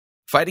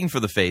Fighting for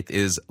the Faith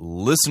is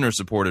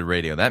listener-supported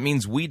radio. That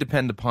means we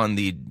depend upon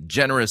the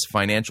generous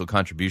financial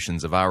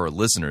contributions of our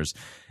listeners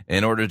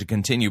in order to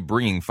continue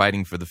bringing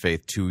Fighting for the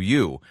Faith to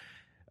you.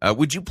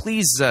 Would you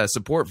please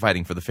support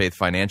Fighting for the Faith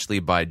financially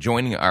by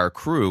joining our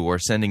crew or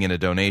sending in a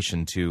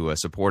donation to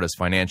support us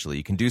financially?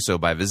 You can do so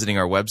by visiting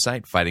our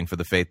website,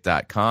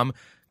 fightingforthefaith.com.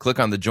 Click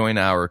on the Join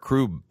Our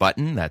Crew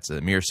button. That's a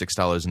mere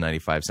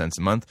 $6.95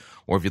 a month.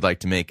 Or if you'd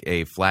like to make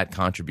a flat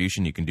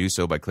contribution, you can do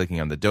so by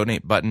clicking on the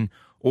Donate button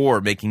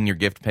or making your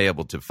gift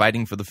payable to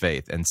Fighting for the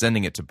Faith and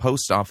sending it to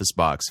Post Office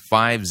Box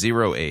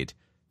 508,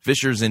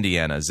 Fishers,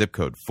 Indiana, zip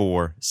code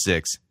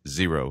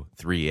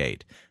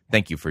 46038.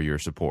 Thank you for your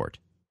support.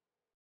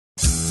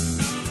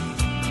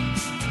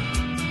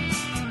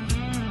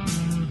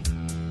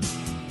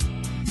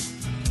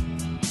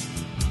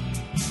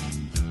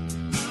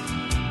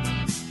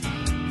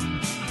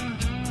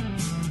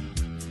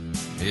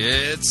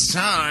 It's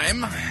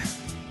time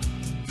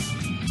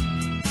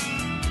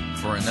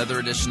for another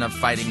edition of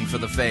Fighting for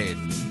the Faith.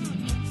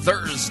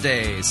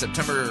 Thursday,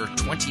 September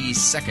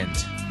 22nd,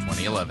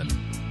 2011.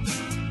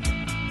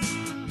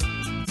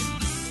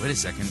 Wait a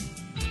second.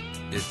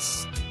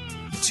 It's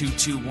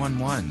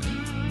 2211.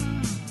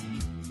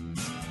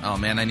 Oh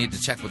man, I need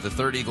to check with the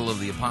third eagle of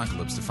the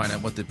apocalypse to find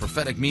out what the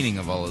prophetic meaning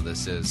of all of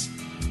this is.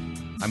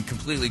 I'm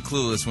completely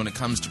clueless when it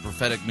comes to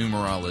prophetic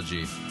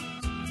numerology.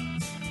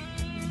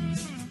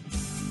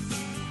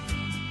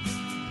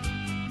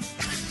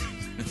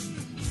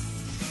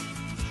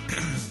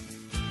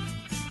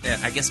 Yeah,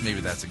 I guess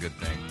maybe that's a good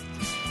thing.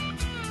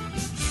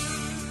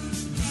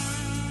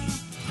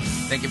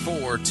 Thank you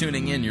for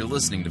tuning in. You're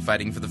listening to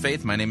Fighting for the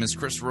Faith. My name is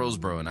Chris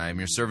Rosebrough, and I am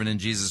your servant in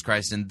Jesus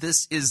Christ, and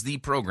this is the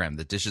program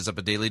that dishes up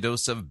a daily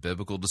dose of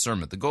biblical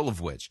discernment, the goal of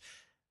which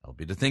help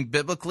you to think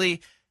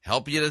biblically,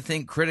 help you to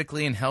think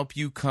critically, and help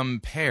you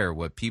compare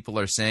what people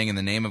are saying in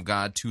the name of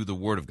God to the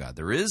Word of God.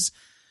 There is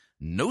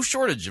no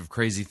shortage of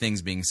crazy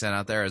things being said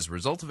out there. As a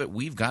result of it,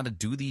 we've got to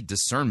do the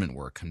discernment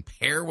work,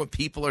 compare what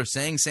people are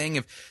saying, seeing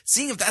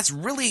if that's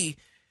really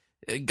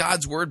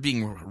God's word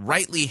being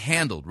rightly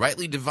handled,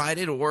 rightly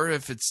divided, or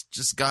if it's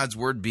just God's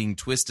word being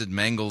twisted,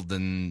 mangled,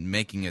 and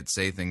making it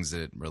say things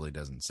that it really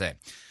doesn't say.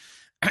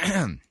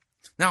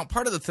 Now,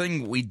 part of the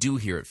thing we do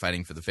here at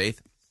Fighting for the Faith,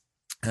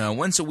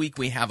 once a week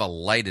we have a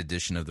light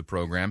edition of the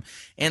program,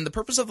 and the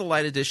purpose of the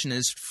light edition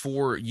is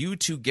for you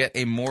to get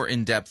a more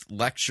in-depth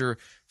lecture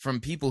from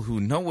people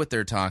who know what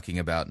they're talking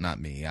about, not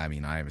me. I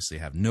mean, I obviously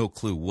have no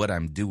clue what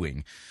I'm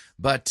doing.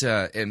 But,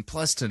 and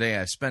plus today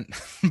I spent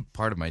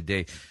part of my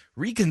day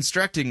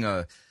reconstructing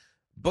a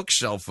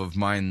bookshelf of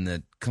mine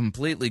that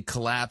completely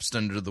collapsed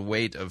under the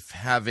weight of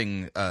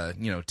having,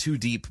 too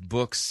deep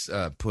books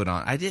put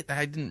on. I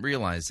didn't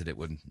realize that it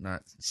would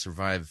not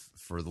survive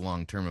for the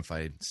long term if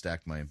I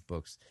stacked my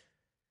books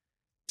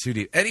too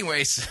deep.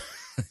 Anyways,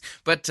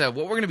 but what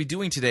we're going to be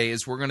doing today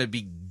is we're going to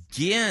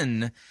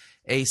begin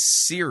a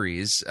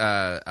series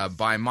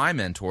by my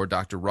mentor,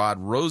 Dr.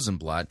 Rod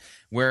Rosenblatt,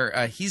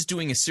 where he's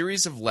doing a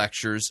series of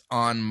lectures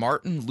on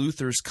Martin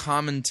Luther's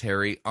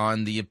commentary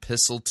on the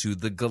Epistle to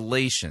the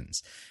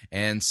Galatians.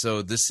 And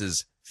so this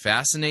is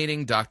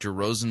fascinating. Dr.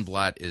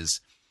 Rosenblatt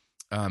is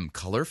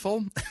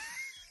colorful.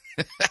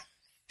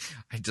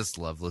 I just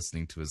love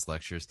listening to his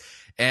lectures.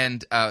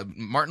 And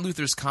Martin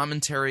Luther's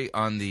commentary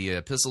on the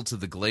Epistle to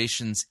the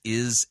Galatians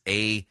is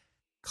a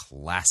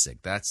classic.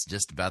 That's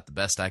just about the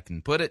best I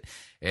can put it.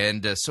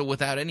 And so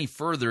without any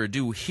further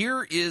ado,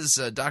 here is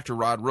Dr.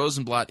 Rod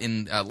Rosenblatt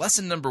in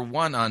lesson number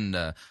 1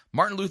 on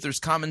Martin Luther's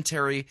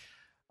commentary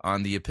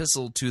on the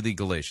Epistle to the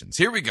Galatians.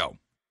 Here we go.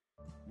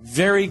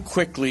 Very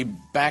quickly,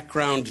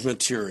 background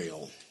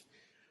material.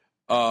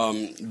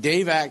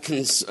 Dave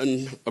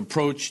Atkinson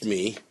approached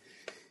me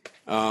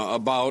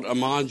about a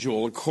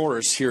module, a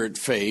course here at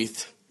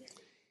Faith,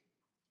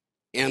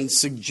 and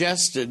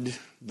suggested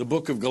the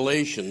book of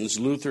Galatians,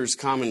 Luther's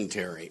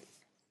commentary.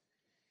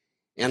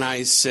 And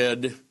I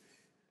said,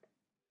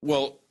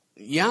 well,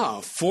 yeah,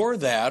 for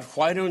that,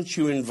 why don't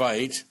you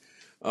invite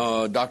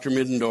Dr.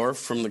 Middendorf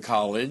from the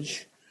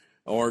college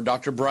or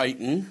Dr.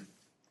 Brighton?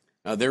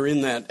 They're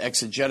in that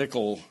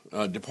exegetical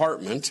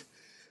department.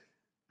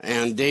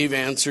 And Dave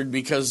answered,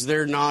 because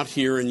they're not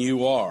here and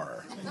you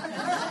are.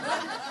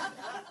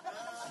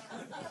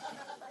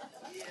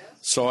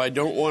 So I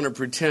don't want to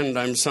pretend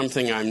I'm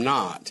something I'm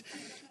not.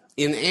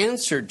 In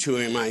answer to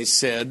him, I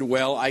said,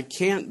 well, I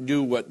can't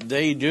do what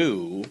they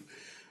do,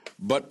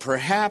 but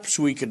perhaps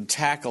we could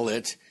tackle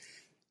it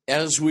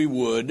as we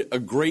would a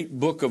great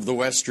book of the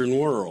Western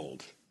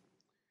world.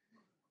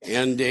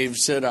 And Dave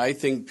said, I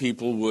think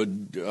people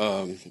would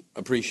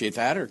appreciate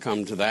that or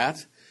come to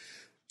that.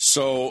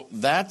 So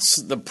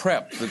that's the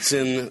prep that's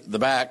in the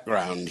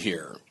background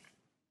here.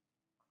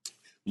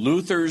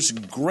 Luther's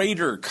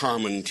greater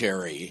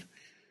commentary.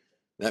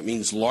 That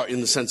means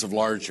in the sense of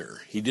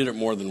larger. He did it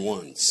more than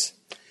once.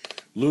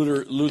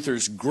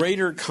 Luther's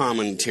greater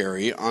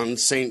commentary on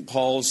St.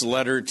 Paul's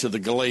letter to the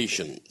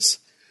Galatians.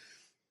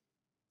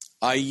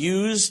 I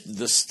used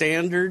the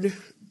standard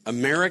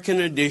American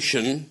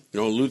edition,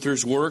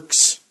 Luther's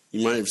works.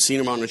 You might have seen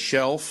them on a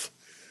shelf.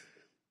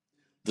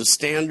 the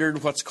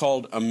standard, what's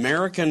called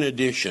American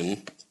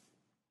Edition,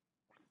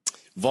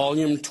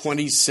 volume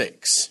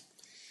 26.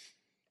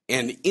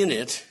 And in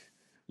it,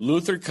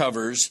 Luther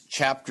covers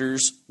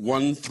chapters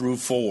 1 through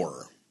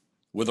 4,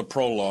 with a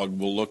prologue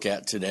we'll look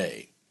at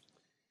today.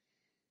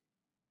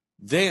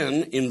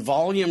 Then, in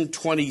volume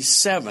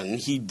 27,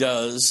 he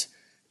does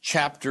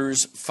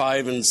chapters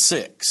 5 and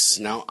 6.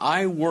 Now,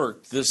 I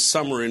worked this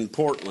summer in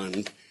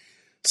Portland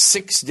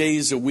 6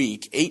 days a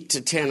week, 8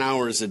 to 10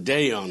 hours a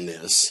day on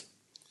this.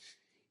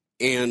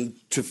 And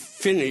to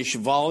finish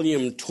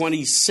volume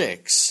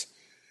 26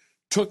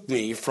 took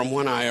me from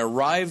when I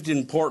arrived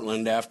in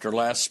Portland after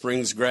last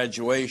spring's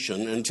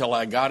graduation until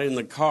I got in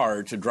the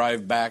car to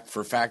drive back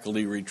for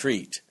faculty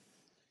retreat.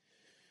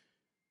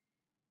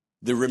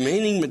 The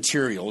remaining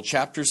material,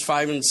 chapters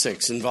 5 and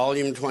 6 in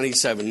volume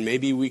 27,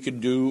 maybe we could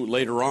do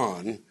later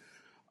on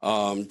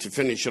to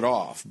finish it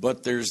off.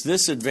 But there's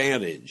this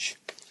advantage.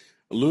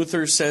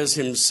 Luther says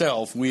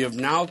himself, we have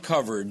now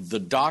covered the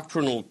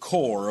doctrinal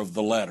core of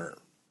the letter,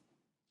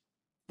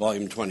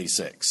 volume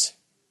 26.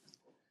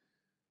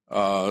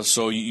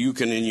 So you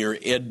can, in your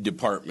ed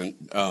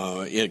department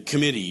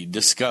committee,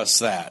 discuss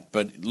that.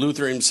 But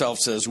Luther himself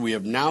says we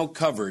have now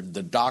covered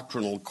the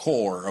doctrinal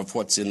core of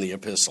what's in the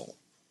epistle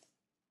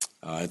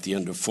at the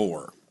end of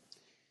 4.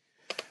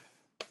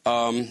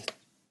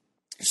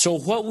 So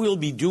what we'll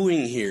be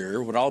doing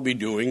here, what I'll be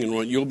doing and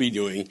what you'll be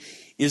doing,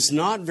 is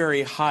not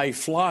very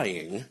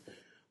high-flying,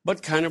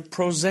 but kind of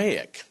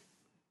prosaic.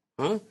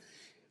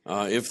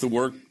 If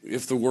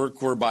the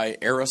work were by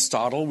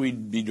Aristotle,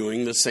 we'd be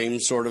doing the same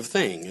sort of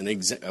thing, an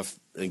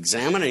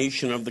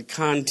examination of the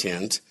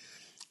content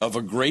of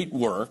a great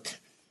work,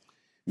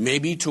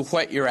 maybe to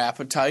whet your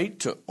appetite,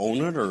 to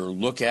own it or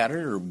look at it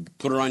or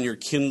put it on your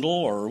Kindle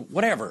or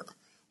whatever.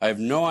 I have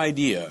no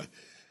idea.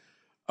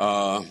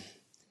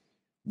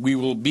 We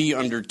will be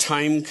under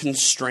time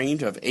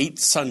constraint of 8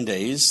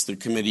 Sundays, the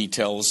committee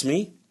tells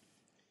me.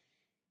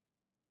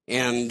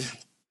 And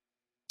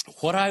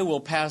what I will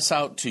pass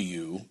out to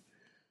you,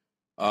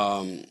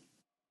 let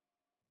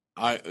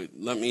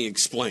me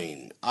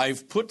explain.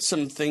 I've put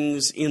some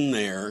things in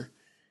there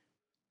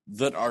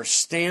that are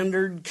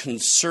standard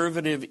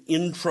conservative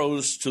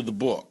intros to the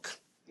book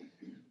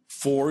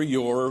for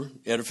your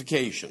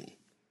edification.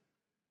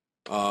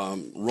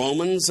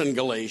 Romans and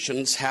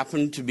Galatians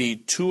happen to be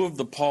 2 of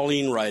the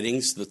Pauline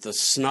writings that the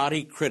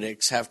snotty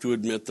critics have to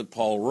admit that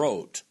Paul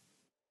wrote.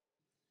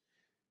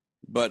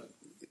 But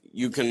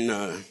you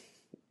can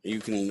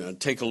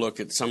take a look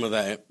at some of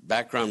that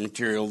background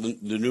material.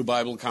 The New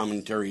Bible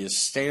Commentary is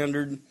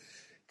standard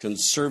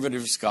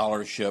conservative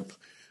scholarship.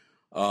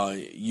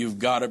 You've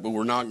got it, but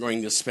we're not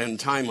going to spend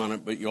time on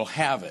it, but you'll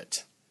have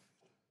it.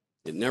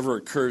 It never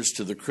occurs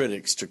to the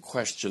critics to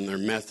question their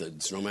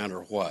methods, no matter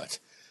what.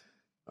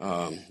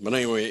 But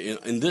anyway,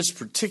 in this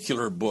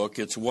particular book,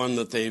 it's one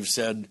that they've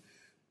said,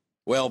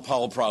 well,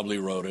 Paul probably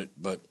wrote it,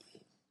 but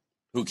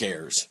who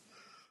cares?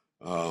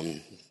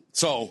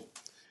 So,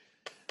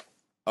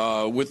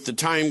 with the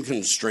time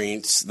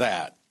constraints,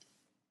 that.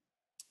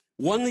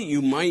 One that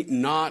you might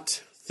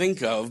not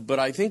think of, but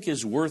I think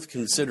is worth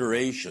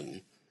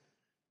consideration,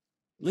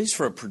 at least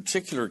for a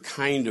particular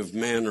kind of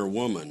man or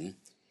woman,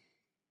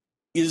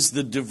 is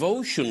the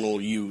devotional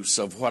use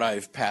of what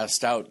I've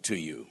passed out to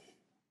you.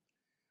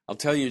 I'll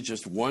tell you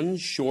just one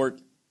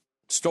short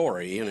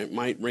story, and it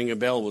might ring a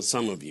bell with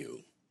some of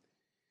you.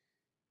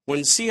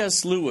 When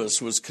C.S.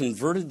 Lewis was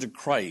converted to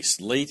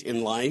Christ late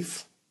in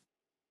life,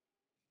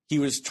 he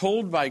was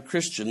told by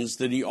Christians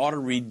that he ought to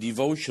read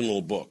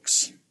devotional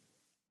books,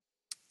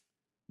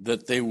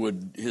 that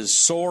his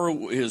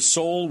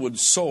soul would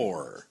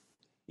soar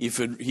if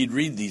he'd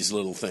read these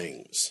little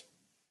things.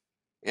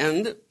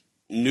 And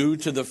new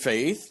to the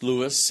faith,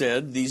 Lewis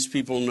said, these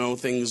people know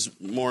things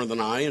more than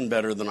I and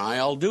better than I,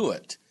 I'll do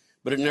it.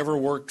 But it never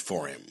worked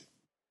for him.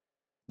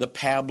 The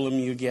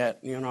pablum you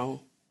get,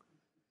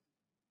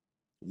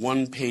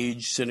 one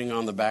page sitting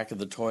on the back of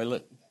the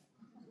toilet.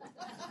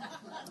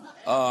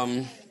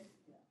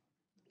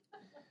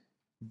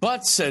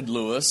 But, said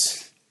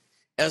Lewis,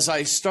 as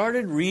I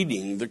started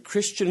reading the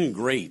Christian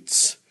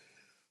greats,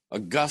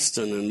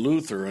 Augustine and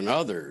Luther and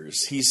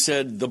others, he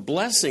said the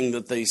blessing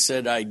that they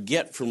said I'd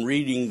get from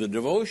reading the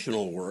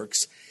devotional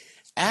works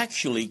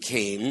actually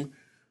came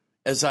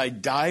as I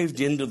dived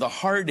into the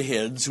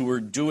hardheads who were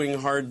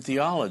doing hard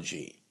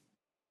theology.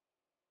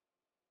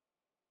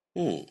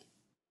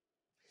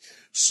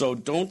 So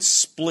don't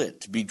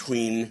split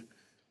between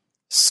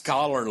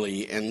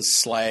scholarly and /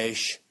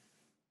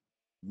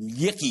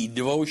 yicky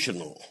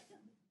devotional.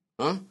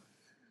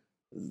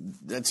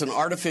 That's an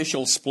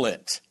artificial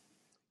split.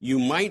 You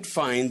might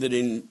find that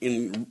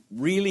in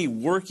really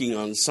working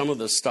on some of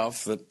the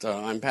stuff that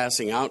I'm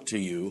passing out to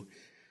you,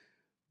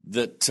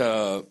 that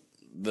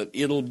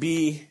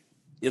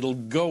it'll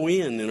go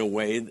in a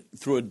way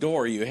through a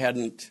door you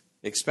hadn't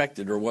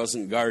expected or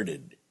wasn't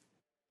guarded,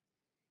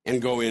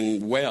 and go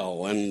in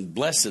well and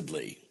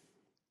blessedly.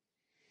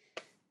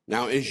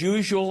 Now, as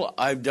usual,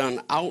 I've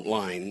done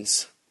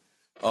outlines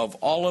of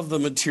all of the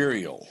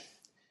material.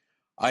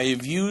 I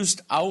have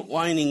used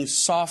outlining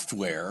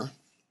software.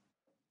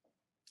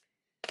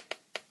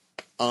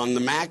 On the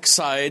Mac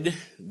side,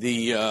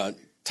 the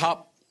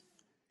top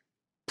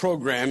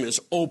program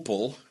is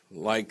Opal,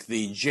 like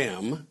the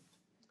Gem.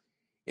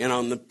 And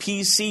on the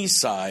PC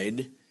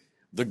side,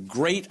 the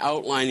great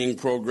outlining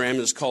program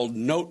is called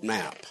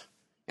NoteMap,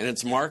 and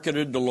it's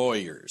marketed to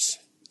lawyers.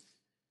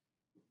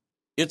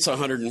 It's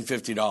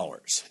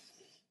 $150.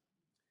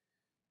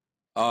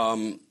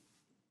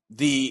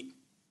 The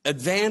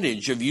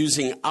advantage of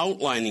using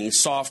outlining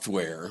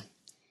software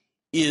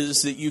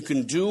is that you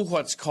can do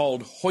what's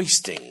called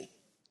hoisting.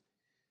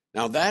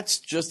 Now, that's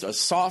just a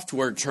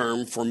software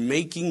term for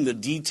making the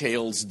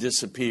details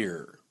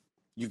disappear.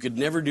 You could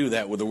never do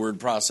that with a word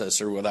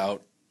processor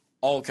without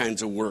all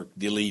kinds of work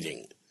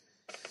deleting.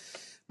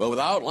 But with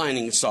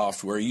outlining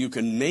software, you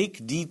can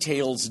make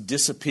details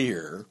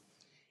disappear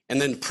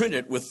and then print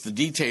it with the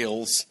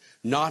details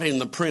not in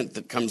the print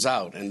that comes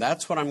out. And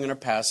that's what I'm going to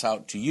pass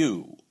out to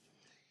you.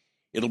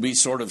 It'll be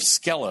sort of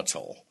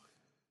skeletal.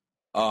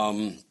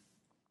 Then,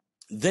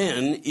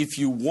 if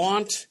you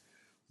want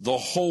the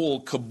whole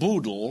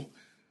caboodle,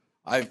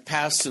 I've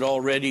passed it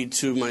already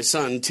to my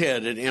son,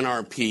 Ted, at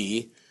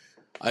NRP.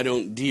 I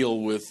don't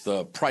deal with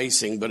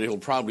pricing, but he'll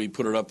probably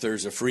put it up there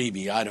as a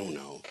freebie. I don't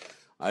know.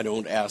 I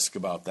don't ask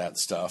about that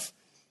stuff.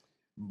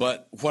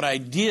 But what I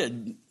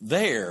did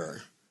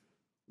there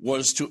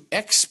was to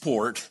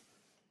export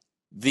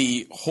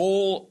the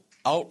whole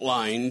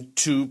outline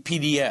to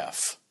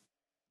PDF,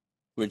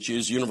 which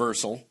is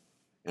universal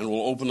and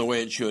will open the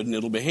way it should, and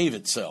it'll behave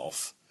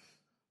itself.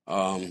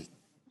 But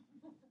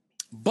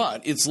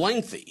it's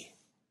lengthy.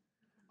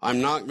 I'm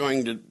not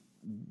going to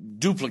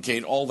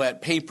duplicate all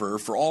that paper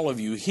for all of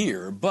you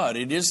here, but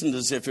it isn't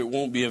as if it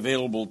won't be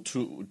available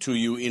to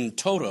you in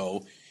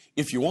toto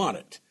if you want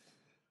it.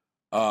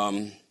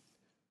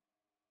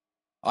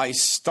 I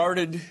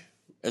started,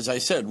 as I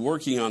said,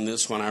 working on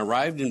this when I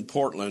arrived in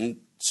Portland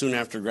soon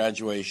after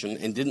graduation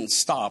and didn't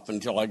stop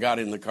until I got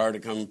in the car to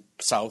come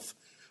south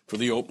for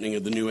the opening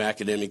of the new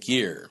academic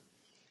year.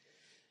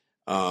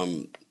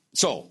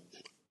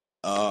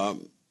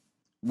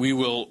 We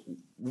will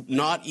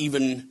not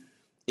even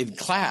in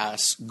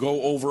class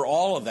go over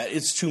all of that.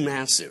 It's too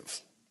massive.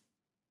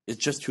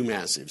 It's just too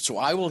massive. So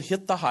I will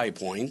hit the high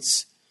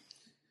points.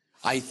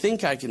 I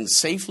think I can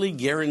safely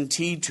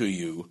guarantee to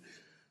you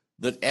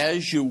that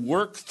as you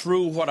work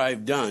through what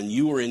I've done,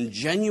 you are in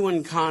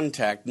genuine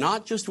contact,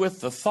 not just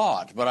with the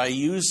thought, but I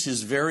used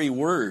his very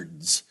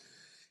words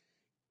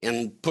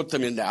and put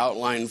them into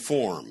outline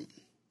form.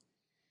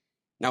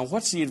 Now,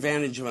 what's the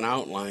advantage of an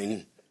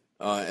outline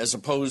as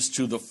opposed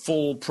to the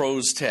full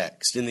prose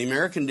text? In the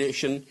American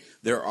edition,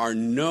 there are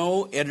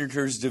no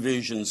editor's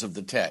divisions of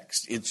the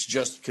text. It's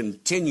just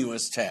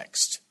continuous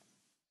text.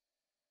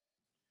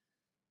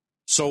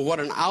 So what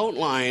an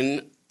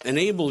outline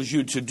enables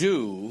you to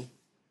do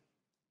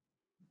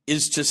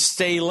is to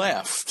stay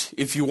left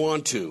if you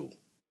want to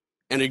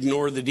and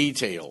ignore the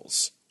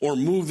details, or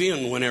move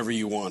in whenever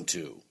you want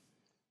to.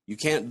 You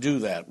can't do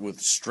that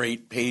with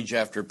straight page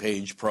after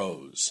page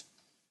prose.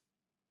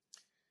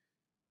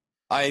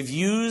 I've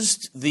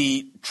used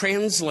the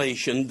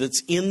translation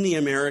that's in the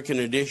American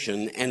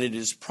edition, and it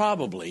is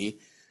probably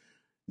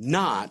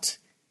not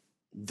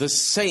the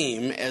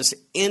same as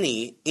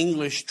any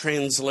English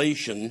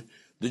translation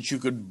that you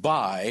could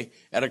buy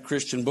at a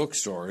Christian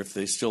bookstore, if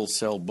they still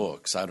sell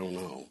books. I don't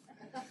know.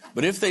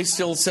 But if they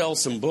still sell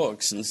some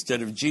books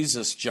instead of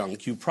Jesus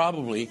junk, you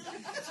probably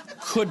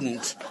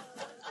couldn't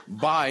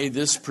buy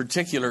this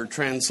particular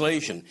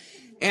translation.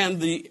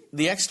 And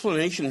the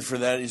explanation for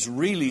that is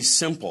really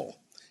simple.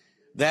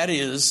 That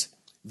is,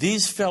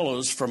 these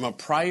fellows from a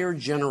prior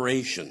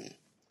generation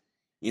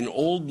in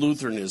old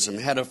Lutheranism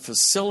had a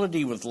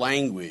facility with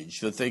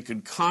language that they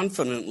could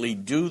confidently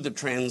do the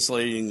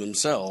translating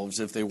themselves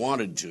if they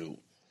wanted to.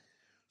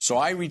 So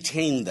I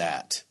retained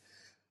that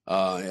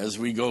as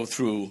we go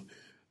through.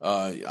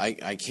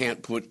 I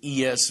can't put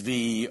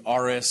ESV,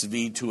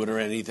 RSV to it or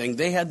anything.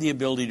 They had the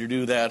ability to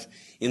do that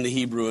in the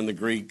Hebrew and the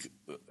Greek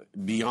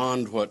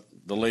beyond what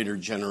the later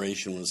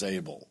generation was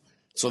able.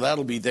 So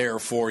that'll be there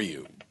for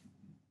you.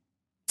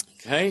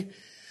 Okay?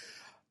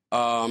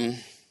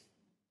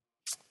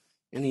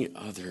 Any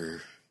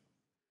other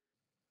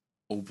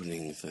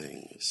opening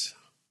things?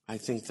 I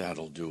think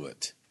that'll do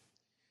it.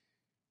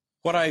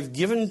 What I've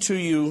given to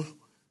you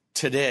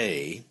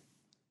today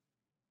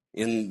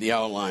in the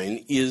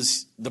outline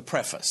is the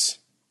preface.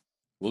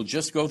 We'll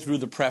just go through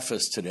the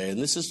preface today,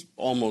 and this is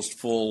almost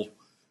full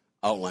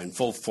outline,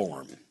 full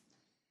form.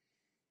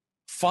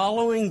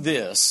 Following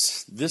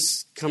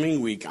this coming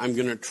week, I'm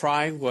going to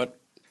try what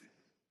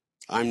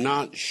I'm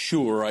not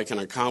sure I can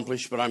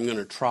accomplish, but I'm going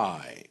to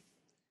try.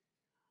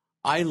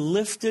 I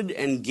lifted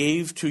and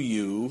gave to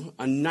you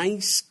a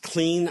nice,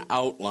 clean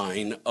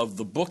outline of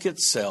the book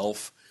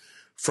itself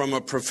from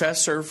a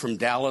professor from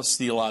Dallas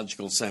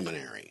Theological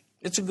Seminary.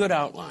 It's a good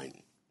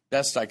outline,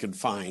 best I could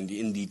find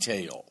in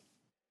detail.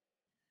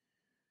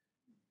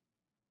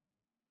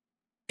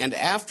 And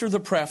after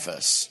the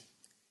preface,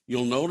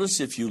 you'll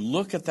notice if you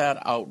look at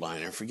that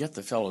outline, I forget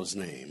the fellow's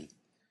name,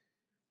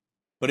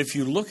 But if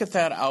you look at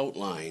that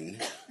outline,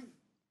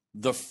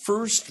 the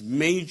first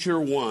major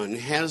one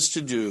has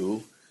to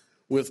do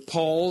with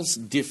Paul's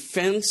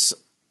defense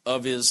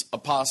of his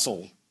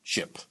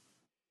apostleship,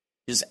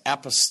 his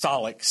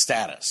apostolic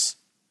status.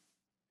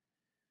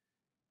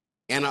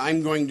 And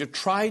I'm going to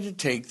try to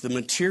take the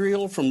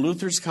material from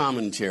Luther's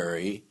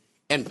commentary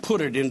and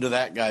put it into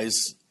that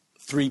guy's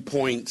 3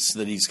 points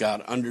that he's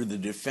got under the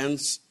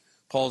defense,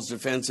 Paul's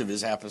defense of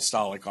his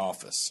apostolic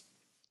office.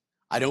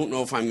 I don't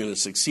know if I'm going to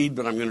succeed,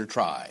 but I'm going to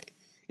try.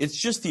 It's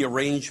just the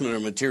arrangement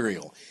of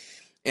material.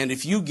 And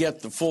if you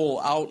get the full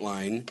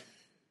outline,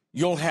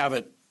 you'll have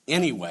it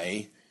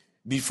anyway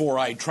before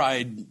I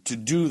tried to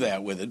do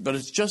that with it. But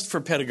it's just for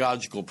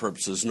pedagogical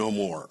purposes, no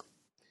more.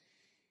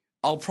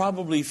 I'll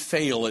probably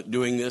fail at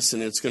doing this,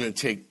 and it's going to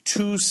take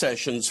 2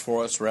 sessions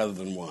for us rather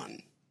than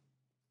 1.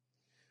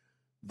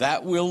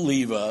 That will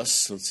leave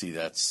us, let's see,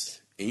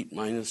 that's 8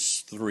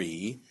 minus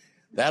 3.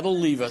 That'll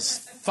leave us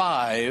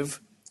 5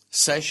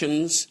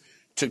 sessions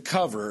to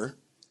cover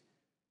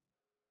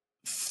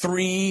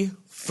 3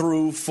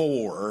 through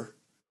 4,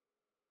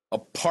 a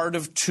part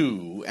of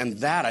 2, and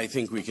that I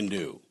think we can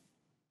do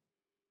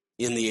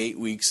in the 8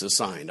 weeks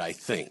assigned, I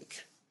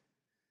think.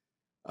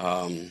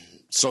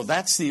 So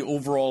that's the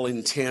overall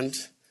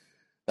intent.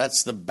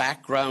 That's the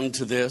background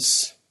to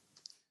this.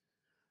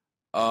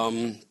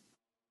 One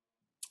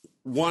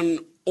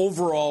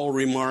overall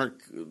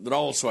remark that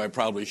also I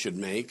probably should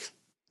make.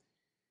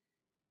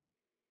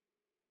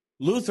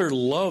 Luther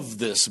loved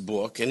this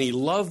book, and he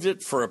loved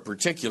it for a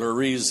particular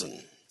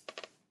reason.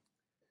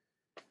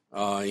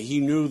 He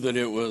knew that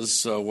it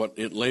was what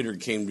it later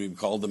came to be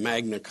called the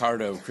Magna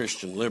Carta of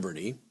Christian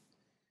Liberty,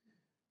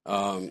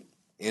 and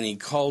he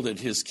called it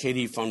his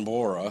Cati von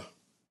Bora,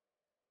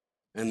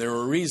 and there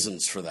were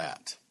reasons for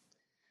that.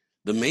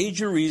 The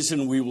major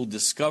reason we will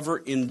discover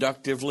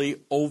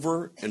inductively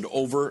over and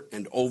over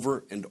and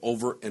over and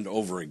over and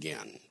over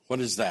again. What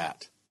is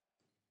that?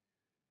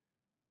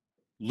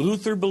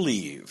 Luther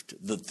believed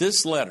that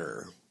this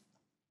letter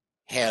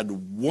had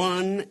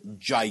one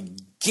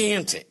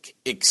gigantic,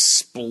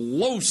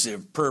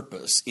 explosive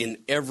purpose in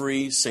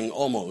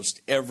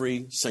almost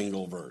every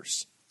single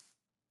verse.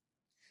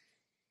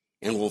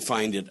 And we'll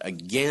find it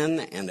again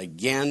and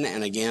again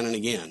and again and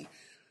again.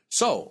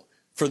 So,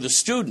 for the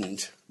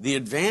student, the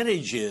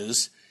advantage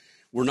is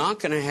we're not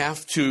going to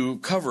have to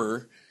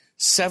cover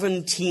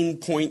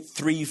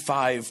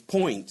 17.35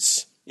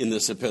 points in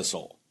this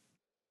epistle.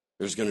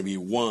 There's going to be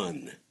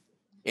one.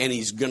 And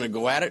he's going to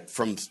go at it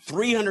from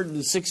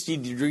 360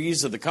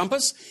 degrees of the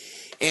compass.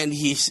 And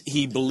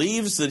he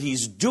believes that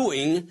he's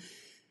doing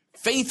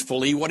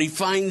faithfully what he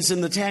finds in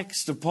the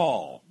text of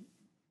Paul.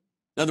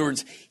 In other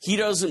words, he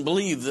doesn't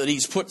believe that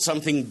he's put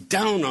something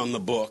down on the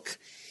book.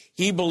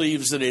 He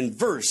believes that in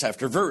verse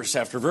after verse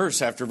after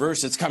verse after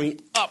verse, it's coming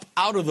up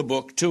out of the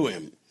book to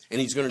him. And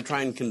he's going to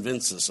try and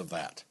convince us of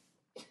that.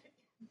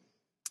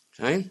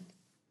 Okay?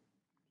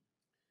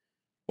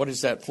 What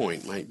is that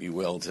point? Might be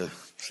well to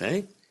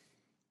say.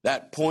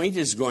 That point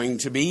is going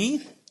to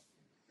be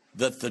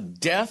that the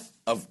death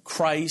of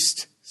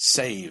Christ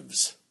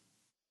saves.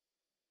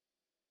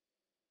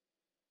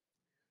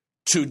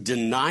 To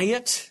deny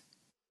it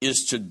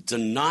is to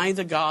deny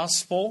the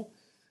gospel,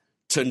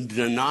 to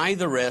deny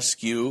the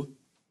rescue,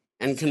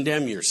 and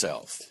condemn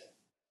yourself.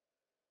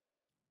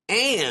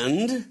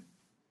 And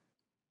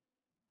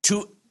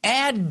to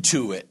add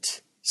to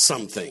it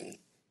something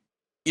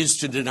is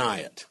to deny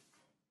it.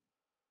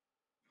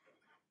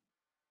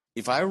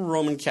 If I were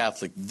Roman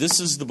Catholic, this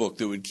is the book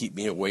that would keep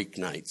me awake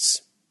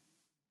nights.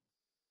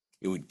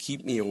 It would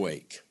keep me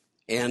awake.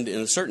 And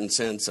in a certain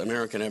sense,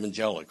 American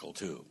evangelical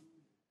too.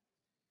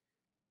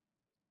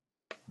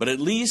 But at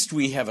least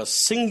we have a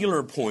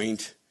singular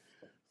point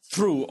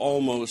through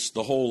almost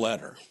the whole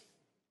letter.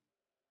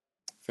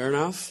 Fair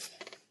enough?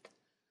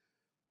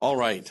 All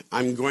right,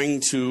 I'm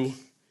going to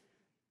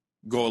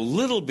go a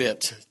little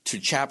bit to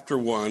chapter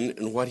 1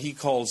 and what he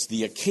calls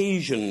the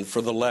occasion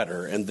for the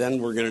letter, and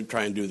then we're going to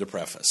try and do the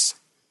preface.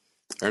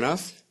 Fair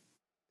enough?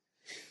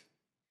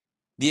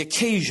 The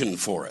occasion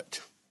for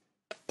it.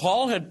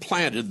 Paul had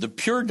planted the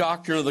pure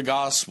doctrine of the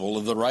gospel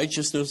of the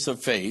righteousness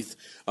of faith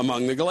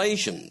among the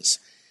Galatians.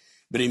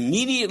 But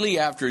immediately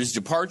after his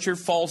departure,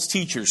 false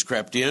teachers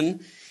crept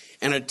in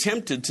and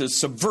attempted to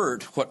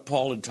subvert what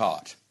Paul had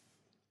taught.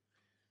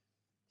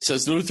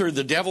 Says Luther,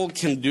 the devil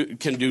can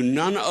do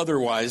none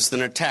otherwise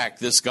than attack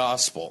this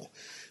gospel,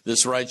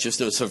 this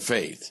righteousness of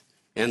faith,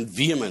 and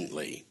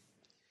vehemently.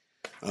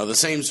 The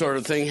same sort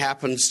of thing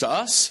happens to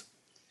us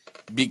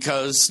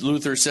because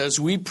Luther says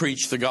we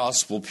preach the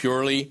gospel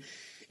purely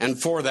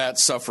and for that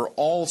suffer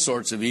all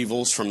sorts of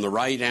evils from the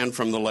right and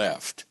from the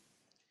left.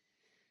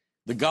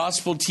 The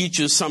gospel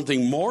teaches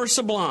something more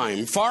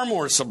sublime, far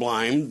more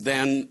sublime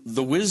than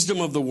the wisdom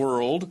of the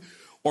world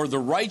or the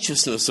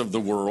righteousness of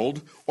the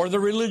world or the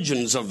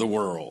religions of the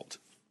world.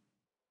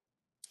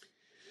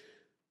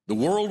 The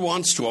world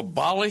wants to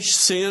abolish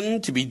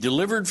sin, to be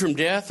delivered from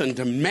death, and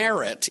to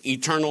merit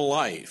eternal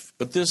life.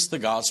 But this the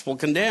gospel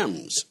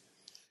condemns.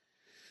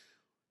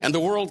 And the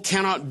world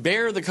cannot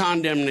bear the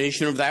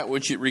condemnation of that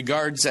which it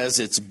regards as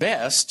its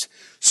best,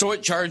 so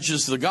it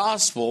charges the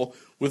gospel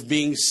with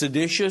being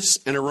seditious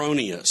and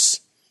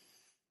erroneous,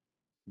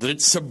 that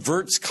it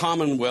subverts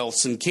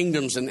commonwealths and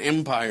kingdoms and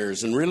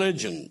empires and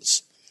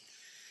religions,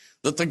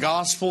 that the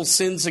gospel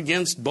sins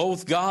against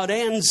both God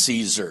and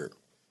Caesar.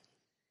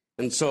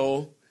 And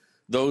so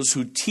those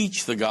who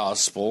teach the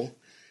gospel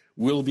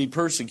will be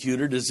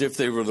persecuted as if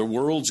they were the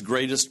world's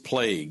greatest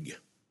plague.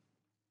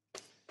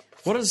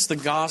 What does the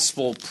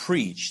gospel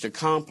preached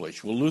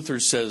accomplish? Well, Luther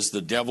says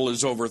the devil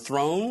is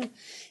overthrown,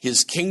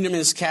 his kingdom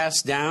is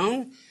cast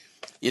down,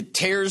 it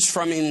tears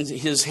from in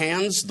his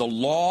hands the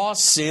law,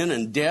 sin,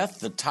 and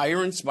death, the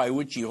tyrants by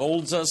which he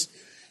holds us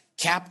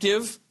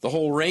captive, the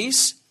whole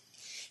race.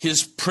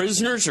 His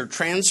prisoners are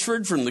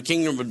transferred from the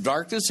kingdom of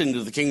darkness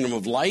into the kingdom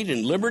of light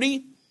and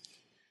liberty.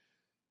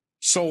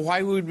 So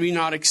why would we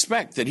not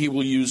expect that he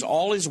will use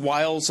all his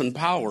wiles and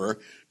power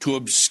to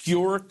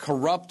obscure,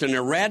 corrupt, and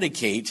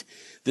eradicate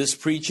this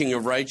preaching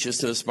of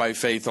righteousness by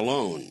faith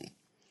alone?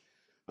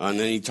 And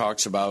then he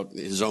talks about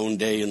his own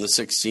day in the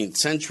 16th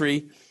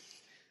century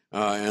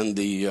and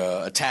the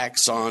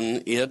attacks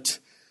on it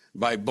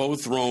by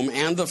both Rome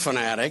and the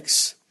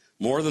fanatics,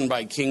 more than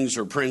by kings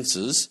or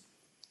princes.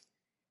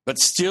 But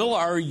still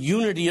our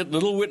unity at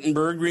Little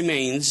Wittenberg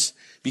remains,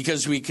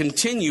 because we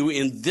continue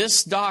in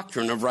this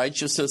doctrine of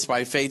righteousness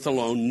by faith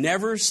alone,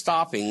 never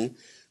stopping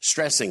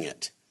stressing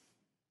it.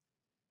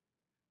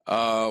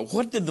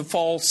 What did the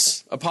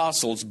false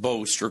apostles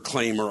boast or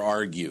claim or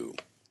argue?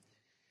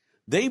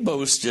 They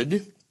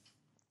boasted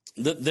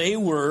that they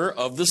were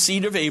of the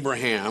seed of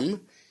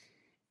Abraham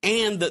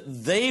and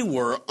that they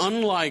were,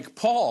 unlike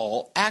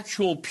Paul,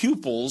 actual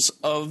pupils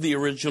of the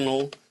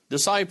original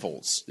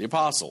disciples, the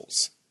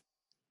apostles.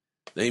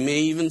 They may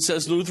even,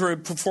 says Luther,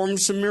 have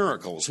performed some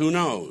miracles. Who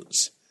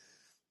knows?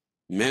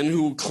 Men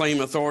who claim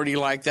authority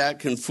like that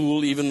can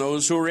fool even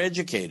those who are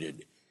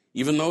educated,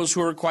 even those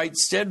who are quite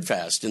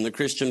steadfast in the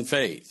Christian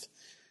faith.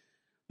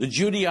 The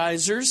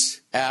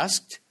Judaizers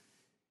asked,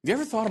 have you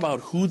ever thought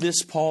about who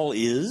this Paul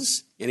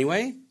is,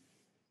 anyway?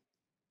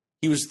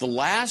 He was the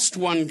last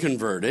one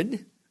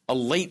converted, a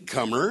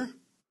latecomer.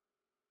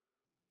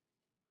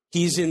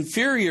 He's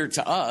inferior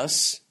to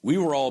us. We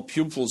were all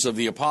pupils of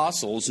the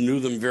apostles, knew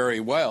them very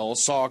well,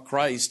 saw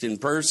Christ in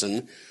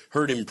person,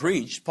 heard him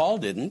preach. Paul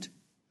didn't.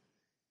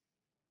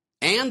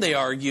 And they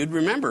argued,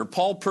 remember,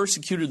 Paul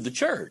persecuted the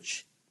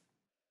church,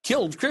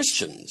 killed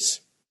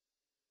Christians.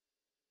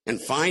 And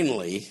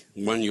finally,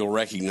 one you'll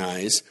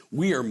recognize,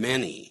 we are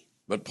many,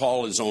 but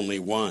Paul is only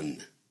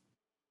one.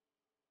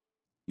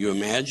 You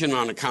imagine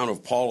on account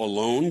of Paul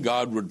alone,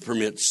 God would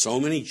permit so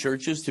many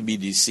churches to be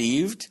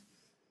deceived?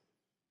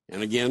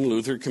 And again,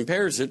 Luther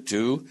compares it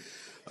to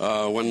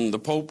when the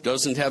Pope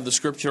doesn't have the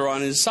Scripture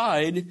on his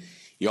side,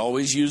 he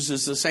always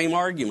uses the same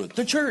argument.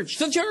 The church,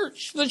 the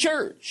church, the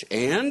church.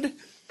 And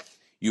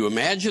you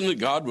imagine that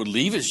God would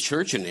leave his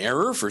church in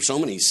error for so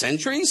many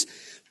centuries,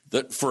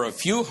 that for a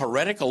few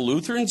heretical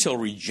Lutherans he'll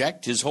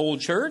reject his whole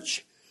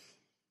church?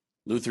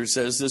 Luther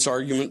says this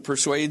argument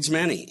persuades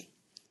many.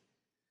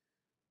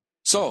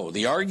 So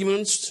the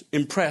arguments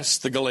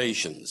impressed the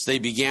Galatians. They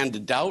began to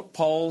doubt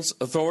Paul's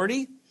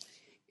authority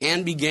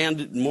and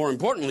began, more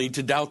importantly,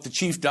 to doubt the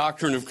chief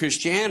doctrine of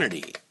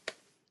Christianity.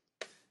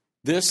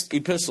 This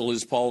epistle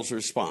is Paul's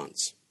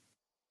response.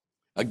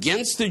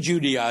 Against the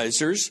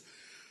Judaizers,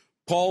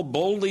 Paul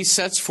boldly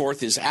sets forth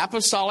his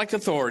apostolic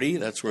authority,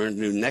 that's what we're going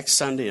to do next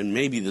Sunday and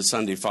maybe the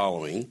Sunday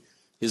following,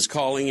 his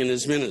calling and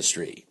his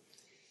ministry.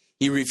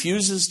 He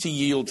refuses to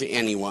yield to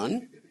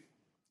anyone,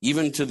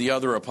 even to the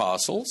other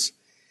apostles.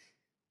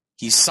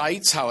 He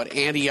cites how at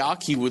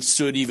Antioch he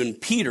withstood even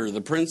Peter,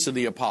 the prince of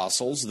the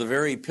apostles, the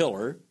very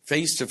pillar,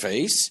 face to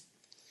face.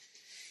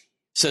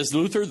 Says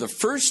Luther, the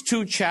first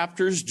two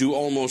chapters do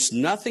almost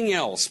nothing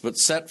else but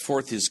set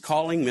forth his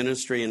calling,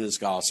 ministry, and his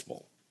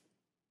gospel.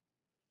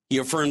 He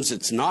affirms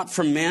it's not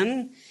from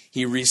men.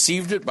 He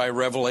received it by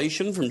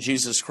revelation from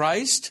Jesus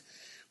Christ.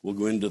 We'll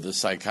go into the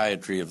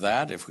psychiatry of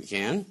that if we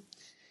can.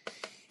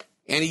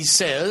 And he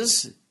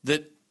says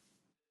that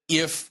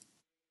if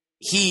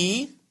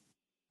he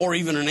or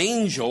even an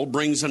angel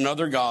brings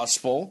another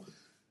gospel,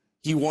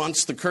 he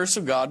wants the curse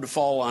of God to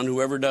fall on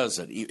whoever does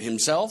it,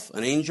 himself,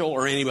 an angel,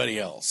 or anybody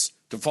else,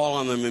 to fall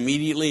on them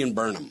immediately and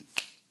burn them.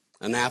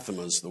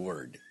 Anathema is the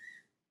word.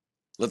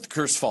 Let the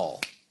curse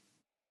fall.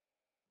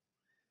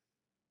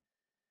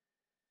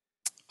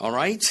 All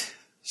right?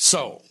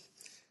 So,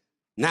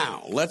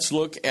 now let's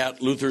look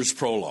at Luther's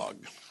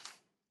prologue.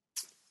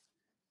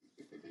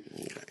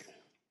 Okay.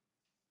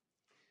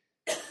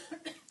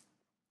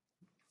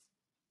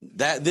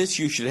 This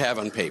you should have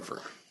on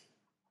paper.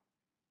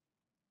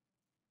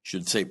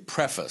 Should say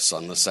preface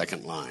on the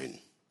second line.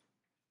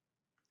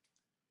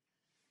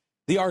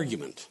 The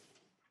argument.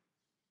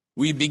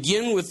 We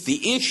begin with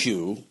the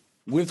issue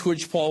with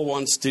which Paul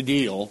wants to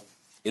deal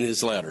in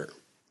his letter.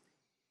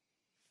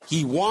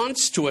 He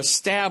wants to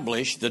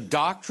establish the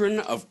doctrine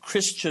of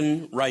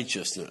Christian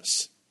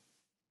righteousness.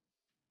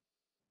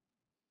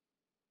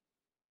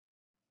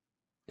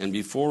 And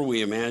before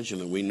we imagine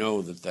that we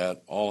know that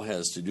that all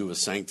has to do with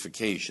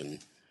sanctification,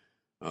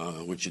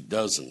 which it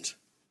doesn't,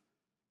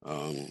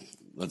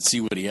 let's see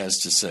what he has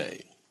to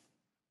say.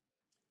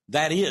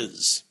 That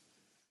is,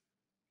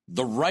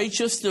 the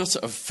righteousness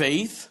of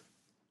faith,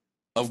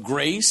 of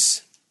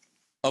grace,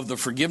 of the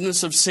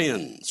forgiveness of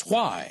sins.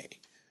 Why?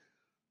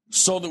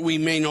 So that we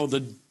may know the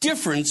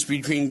difference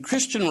between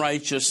Christian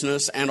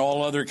righteousness and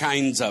all other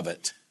kinds of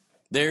it.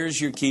 There's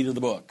your key to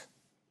the book.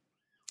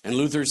 And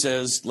Luther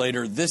says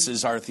later, this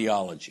is our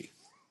theology.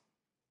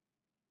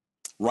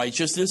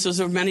 Righteousness is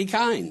of many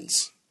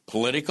kinds.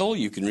 Political,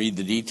 you can read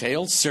the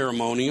details.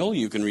 Ceremonial,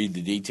 you can read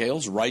the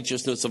details.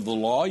 Righteousness of the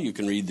law, you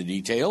can read the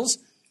details.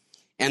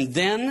 And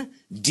then,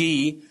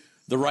 D,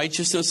 the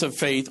righteousness of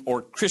faith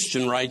or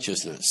Christian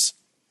righteousness.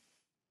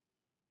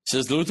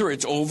 Says Luther,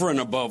 it's over and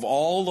above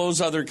all those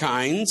other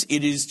kinds.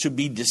 It is to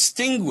be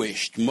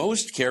distinguished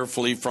most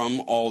carefully from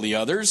all the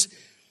others.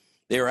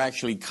 They are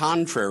actually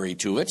contrary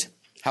to it.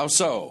 How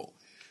so?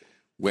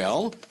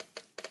 Well,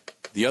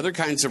 the other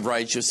kinds of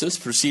righteousness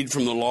proceed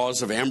from the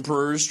laws of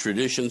emperors,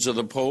 traditions of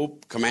the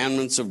Pope,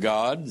 commandments of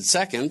God.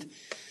 Second,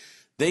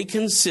 they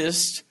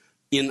consist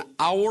in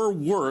our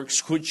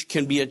works which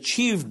can be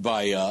achieved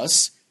by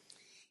us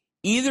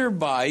either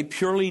by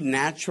purely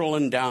natural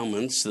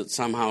endowments that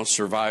somehow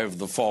survive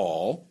the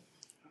fall,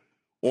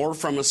 or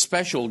from a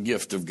special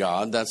gift of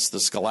God, that's the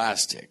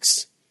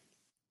scholastics.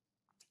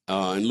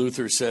 And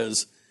Luther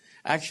says,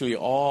 actually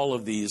all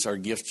of these are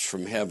gifts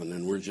from heaven,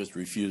 and we're just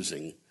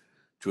refusing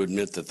to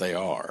admit that they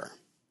are.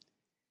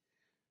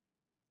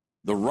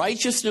 The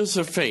righteousness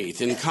of faith,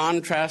 in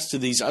contrast to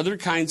these other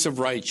kinds of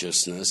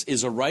righteousness,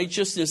 is a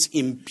righteousness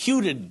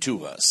imputed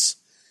to us,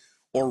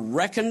 or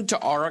reckoned to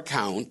our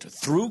account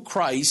through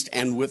Christ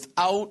and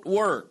without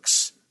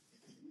works.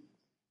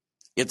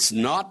 It's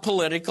not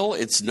political,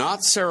 it's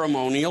not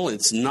ceremonial,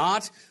 it's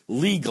not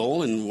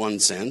legal in one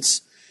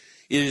sense.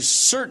 It is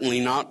certainly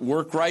not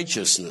work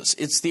righteousness.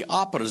 It's the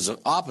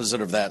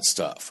opposite of that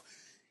stuff.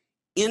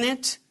 In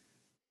it,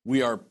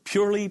 we are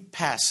purely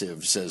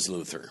passive, says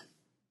Luther,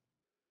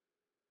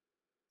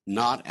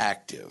 not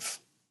active.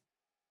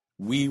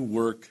 We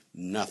work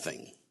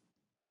nothing.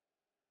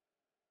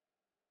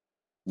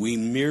 We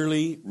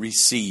merely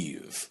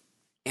receive,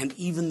 and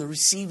even the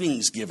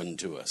receiving's given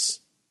to us.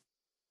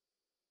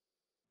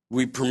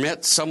 We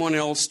permit someone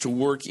else to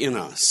work in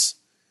us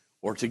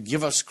or to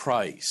give us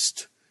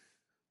Christ.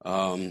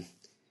 I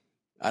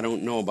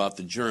don't know about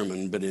the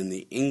German, but in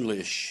the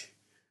English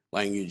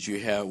language you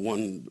have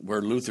one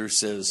where Luther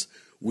says,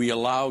 we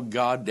allow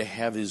God to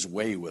have his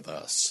way with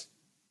us.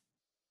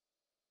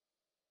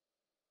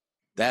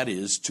 That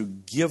is, to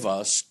give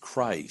us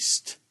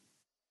Christ.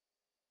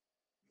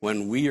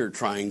 When we are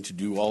trying to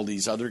do all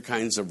these other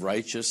kinds of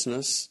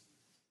righteousness,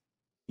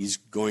 he's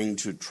going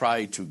to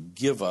try to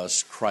give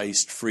us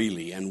Christ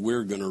freely, and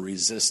we're going to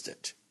resist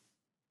it.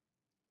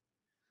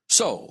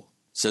 So,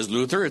 says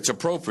Luther, it's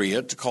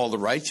appropriate to call the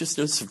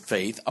righteousness of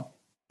faith a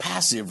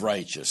passive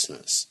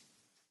righteousness.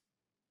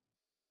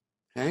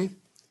 Okay?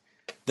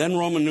 Then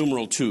Roman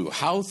numeral 2,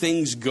 how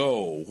things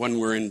go when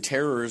we're in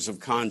terrors of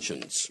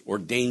conscience or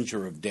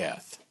danger of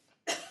death.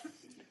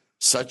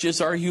 Such is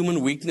our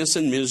human weakness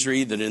and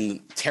misery that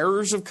in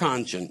terrors of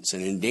conscience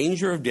and in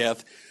danger of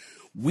death,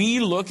 we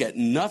look at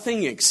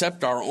nothing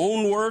except our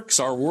own works,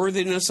 our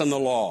worthiness, and the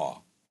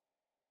law.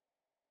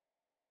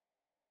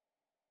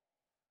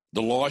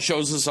 The law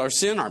shows us our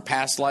sin. Our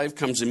past life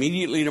comes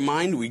immediately to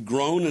mind. We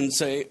groan and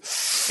say,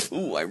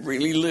 "Ooh, I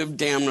really lived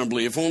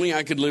damnably. If only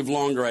I could live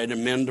longer, I'd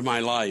amend my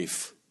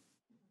life."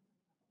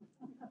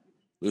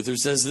 Luther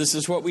says this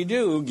is what we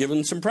do,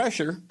 given some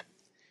pressure.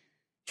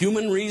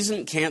 Human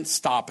reason can't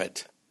stop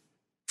it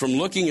from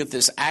looking at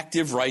this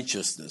active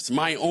righteousness,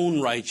 my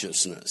own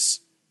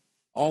righteousness.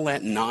 All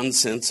that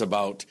nonsense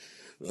about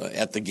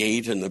at the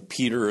gate and the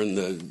Peter and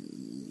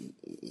the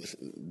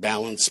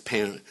balance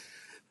pan.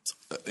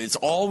 It's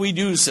all we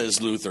do, says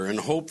Luther, and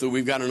hope that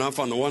we've got enough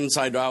on the one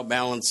side to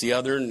outbalance the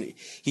other. And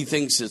he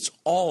thinks it's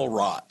all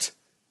rot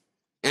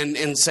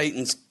and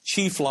Satan's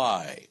chief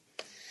lie.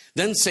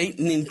 Then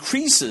Satan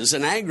increases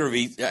and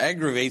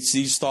aggravates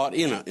these thoughts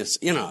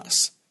in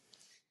us.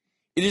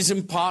 It is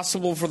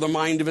impossible for the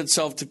mind of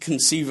itself to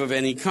conceive of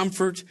any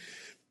comfort,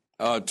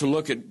 to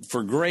look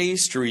for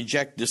grace, to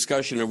reject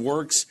discussion of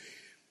works.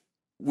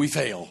 We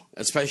fail,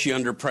 especially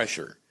under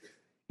pressure.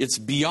 It's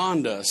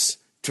beyond us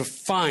to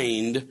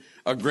find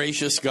a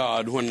gracious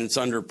God when it's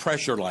under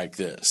pressure like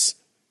this.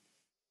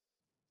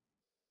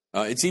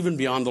 It's even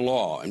beyond the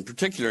law, and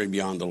particularly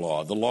beyond the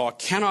law. The law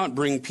cannot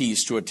bring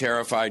peace to a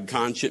terrified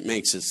conscience.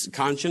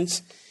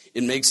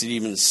 It makes it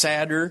even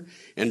sadder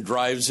and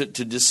drives it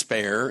to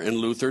despair, and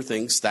Luther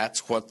thinks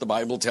that's what the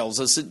Bible tells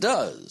us it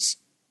does.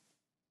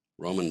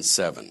 Romans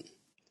 7.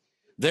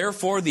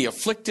 Therefore, the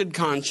afflicted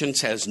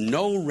conscience has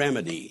no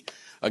remedy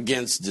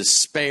against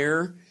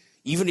despair,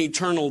 even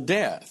eternal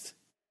death,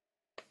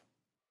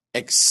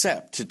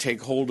 except to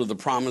take hold of the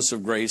promise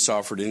of grace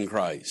offered in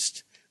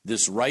Christ.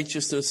 This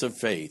righteousness of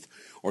faith,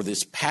 or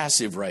this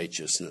passive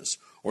righteousness,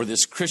 or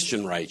this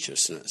Christian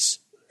righteousness.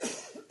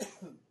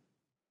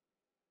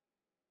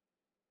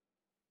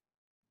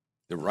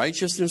 The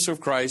righteousness of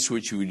Christ,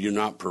 which we do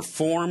not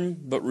perform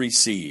but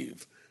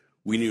receive,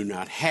 we do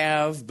not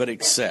have but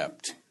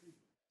accept,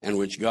 and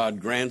which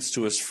God grants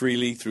to us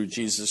freely through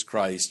Jesus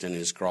Christ and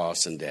his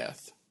cross and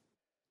death.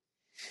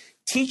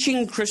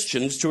 Teaching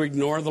Christians to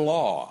ignore the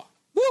law.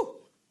 Woo!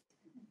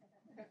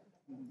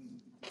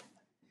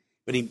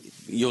 But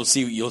you'll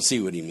see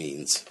what he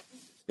means.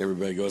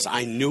 Everybody goes,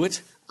 I knew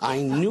it.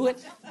 I knew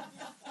it.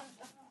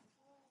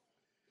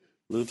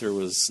 Luther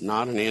was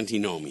not an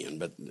antinomian,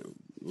 but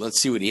let's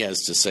see what he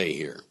has to say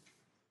here.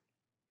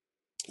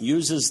 He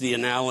uses the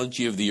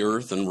analogy of the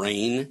earth and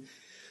rain.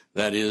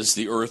 That is,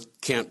 the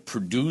earth can't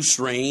produce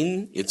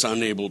rain. It's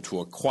unable to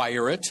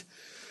acquire it.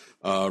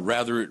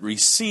 Rather, it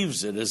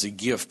receives it as a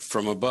gift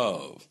from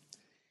above.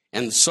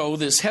 And so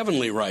this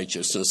heavenly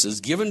righteousness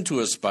is given to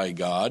us by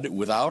God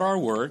without our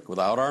work,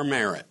 without our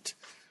merit.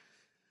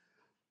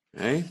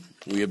 Okay?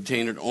 We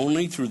obtain it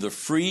only through the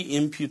free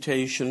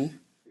imputation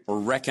or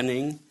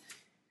reckoning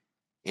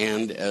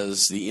and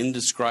as the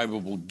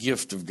indescribable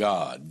gift of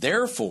God.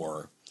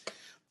 Therefore,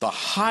 the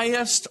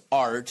highest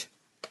art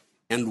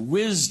and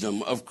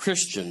wisdom of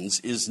Christians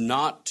is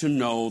not to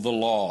know the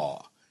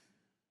law,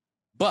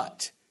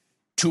 but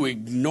to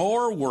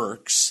ignore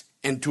works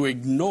and to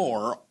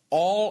ignore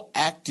all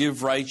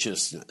active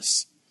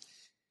righteousness.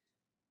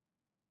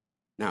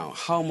 Now,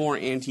 how more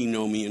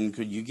antinomian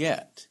could you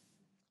get?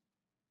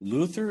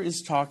 Luther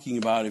is talking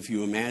about, if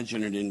you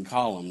imagine it in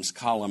columns,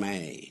 column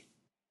A.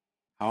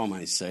 How am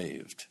I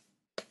saved?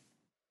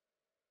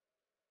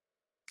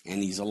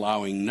 And he's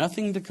allowing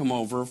nothing to come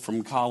over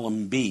from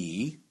column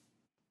B,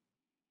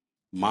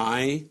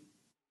 my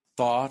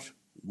thought,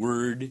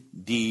 word,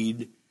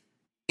 deed,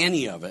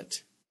 any of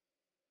it.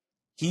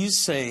 He's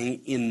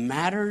saying in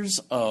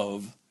matters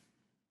of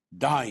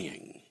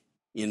dying,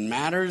 in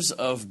matters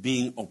of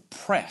being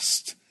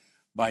oppressed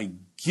by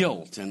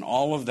guilt and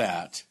all of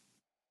that,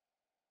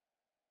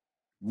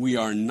 we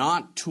are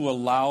not to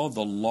allow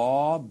the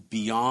law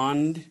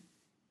beyond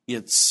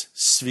its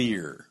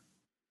sphere.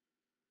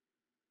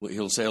 Well,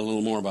 he'll say a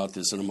little more about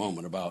this in a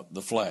moment, about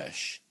the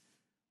flesh,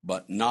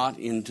 but not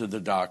into the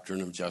doctrine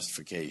of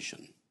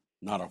justification.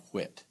 Not a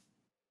whit.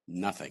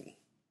 Nothing.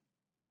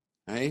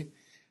 Okay?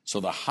 So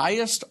the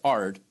highest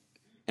art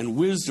and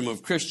wisdom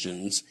of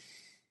Christians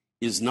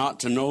is not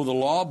to know the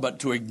law, but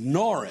to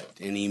ignore it.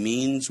 And he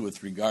means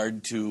with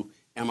regard to,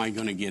 am I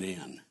going to get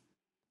in?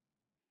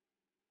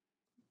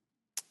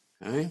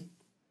 Okay?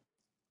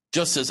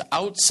 Just as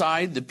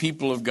outside the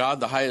people of God,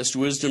 the highest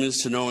wisdom is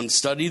to know and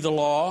study the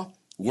law,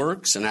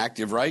 works, and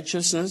active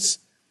righteousness.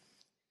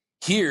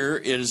 Here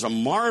it is a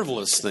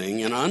marvelous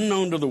thing and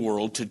unknown to the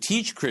world to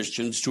teach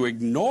Christians to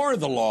ignore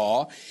the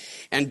law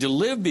and to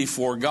live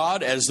before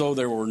God as though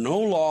there were no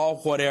law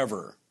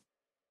whatever.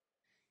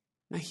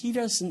 Now, he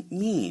doesn't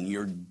mean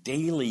your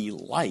daily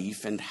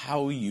life and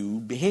how you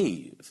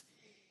behave.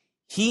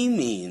 He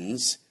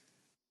means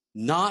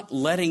not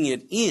letting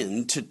it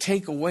in to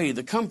take away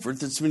the comfort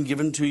that's been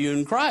given to you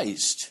in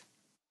Christ,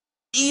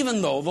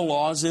 even though the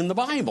law is in the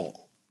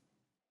Bible.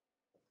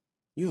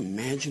 You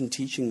imagine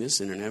teaching this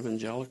in an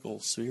evangelical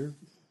sphere?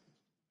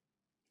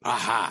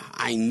 Aha,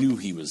 I knew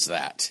he was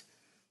that.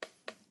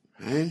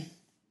 Okay?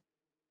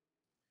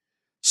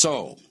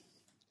 So,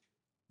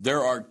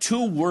 there are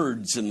two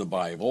words in the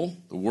Bible,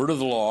 the word of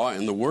the law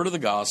and the word of the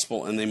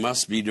gospel, and they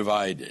must be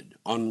divided.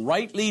 On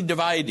rightly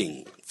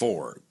dividing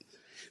for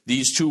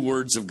these two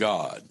words of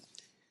God,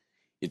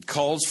 it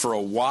calls for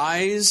a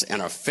wise and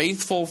a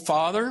faithful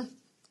father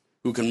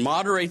who can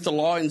moderate the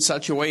law in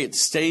such a way it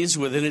stays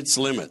within its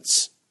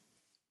limits.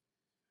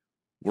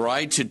 Were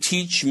I to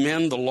teach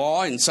men the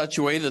law in such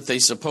a way that they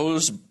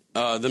suppose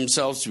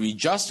themselves to be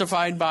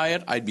justified by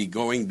it, I'd be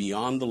going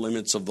beyond the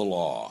limits of the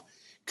law,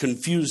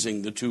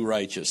 confusing the two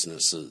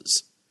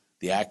righteousnesses,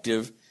 the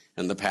active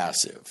and the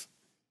passive.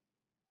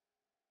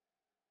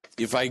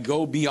 If I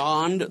go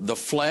beyond the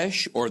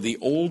flesh or the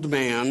old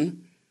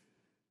man,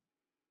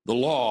 the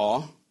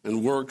law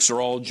and works are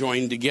all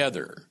joined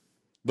together.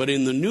 But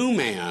in the new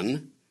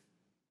man,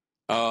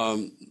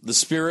 the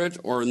Spirit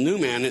or new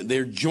man,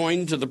 they're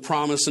joined to the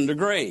promise and to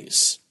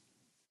grace.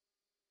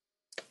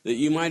 That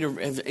you might have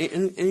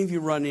any of you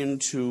run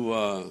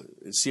into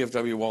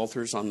C.F.W.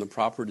 Walters on the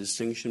proper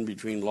distinction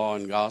between law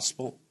and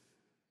gospel?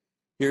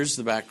 Here's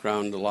the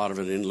background, a lot of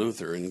it in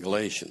Luther in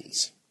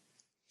Galatians.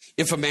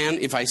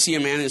 If I see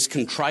a man is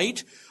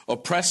contrite,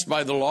 oppressed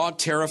by the law,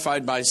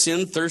 terrified by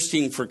sin,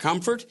 thirsting for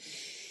comfort,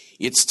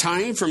 it's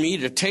time for me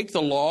to take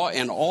the law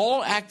and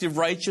all active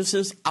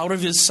righteousness out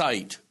of his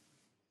sight,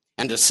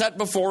 and to set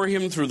before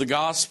him through the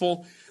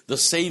gospel the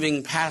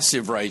saving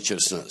passive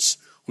righteousness,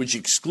 which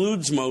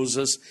excludes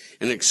Moses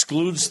and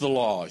excludes the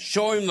law.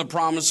 Show him the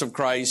promise of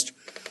Christ,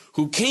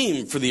 who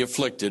came for the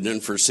afflicted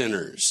and for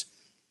sinners.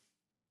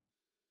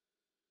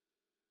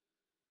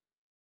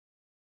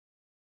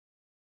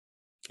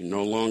 You're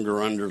no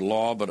longer under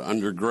law, but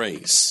under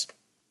grace.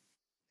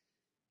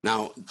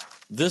 Now,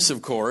 this,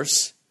 of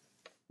course,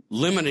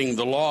 limiting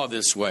the law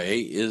this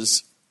way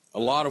is a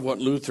lot of what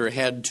Luther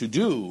had to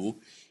do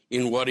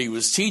in what he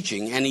was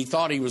teaching, and he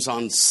thought he was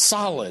on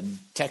solid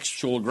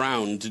textual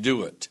ground to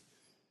do it.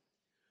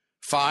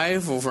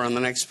 5, over on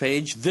the next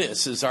page,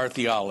 this is our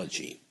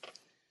theology.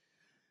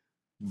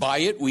 By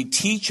it, we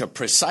teach a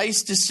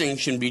precise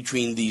distinction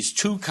between these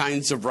two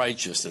kinds of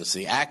righteousness,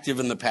 the active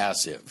and the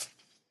passive.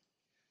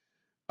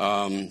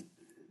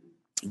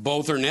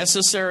 Both are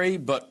necessary,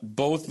 but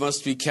both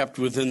must be kept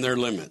within their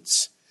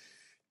limits.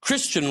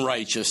 Christian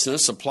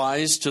righteousness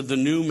applies to the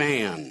new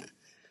man.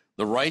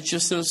 The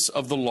righteousness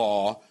of the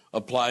law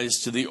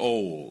applies to the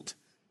old.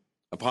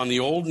 Upon the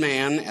old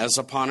man, as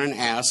upon an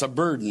ass, a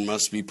burden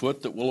must be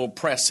put that will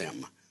oppress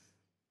him.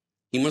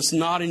 He must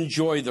not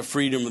enjoy the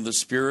freedom of the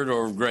Spirit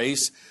or of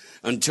grace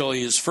until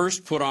he is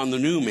first put on the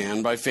new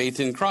man by faith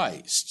in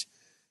Christ.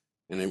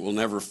 And it will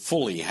never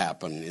fully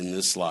happen in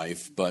this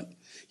life, but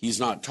he's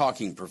not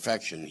talking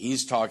perfection.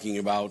 He's talking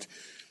about,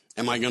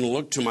 am I going to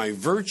look to my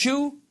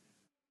virtue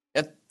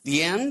at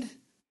the end?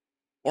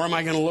 Or am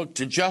I going to look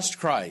to just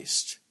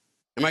Christ?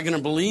 Am I going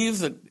to believe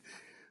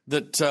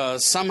that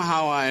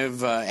somehow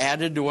I've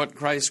added to what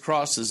Christ's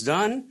cross has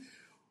done?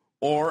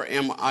 Or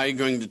am I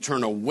going to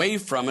turn away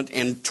from it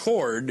and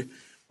toward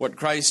what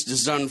Christ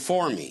has done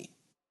for me?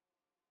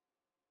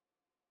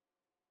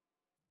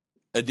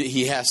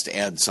 He has to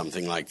add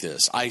something like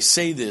this. I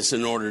say this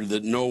in order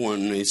that no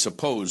one may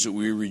suppose that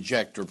we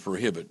reject or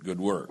prohibit good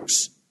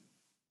works,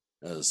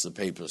 as the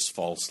papists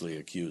falsely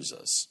accuse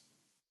us.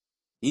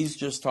 He's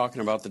just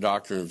talking about the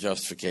doctrine of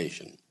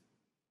justification.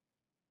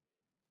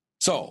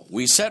 So,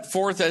 we set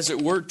forth, as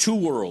it were, two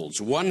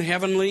worlds, one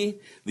heavenly,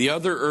 the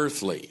other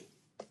earthly.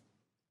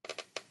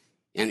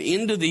 And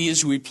into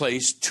these we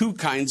place two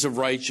kinds of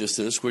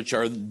righteousness which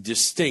are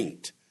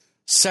distinct,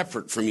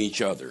 separate from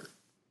each other.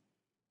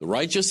 The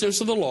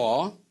righteousness of the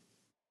law,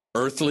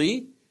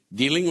 earthly,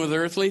 dealing with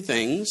earthly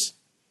things.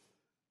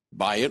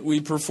 By it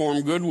we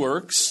perform good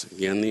works,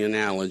 again the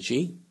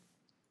analogy.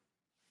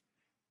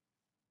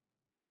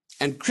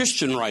 And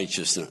Christian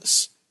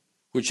righteousness,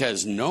 which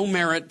has no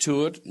merit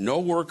to it, no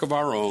work of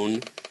our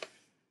own.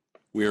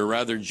 We are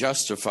rather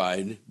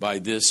justified by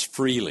this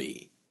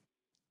freely.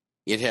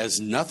 It has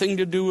nothing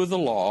to do with the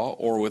law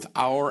or with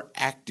our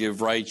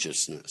active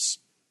righteousness.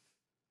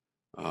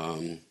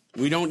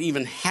 We don't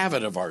even have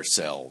it of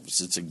ourselves.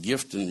 It's a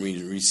gift and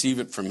we receive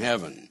it from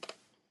heaven.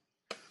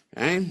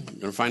 Okay? You're going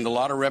to find a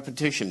lot of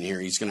repetition here.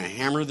 He's going to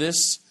hammer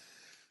this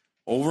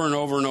over and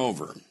over and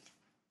over.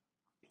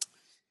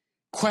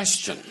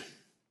 Question.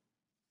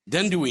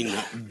 Then do we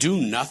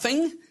do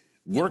nothing?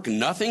 Work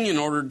nothing in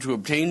order to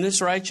obtain this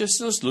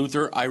righteousness?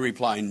 Luther, I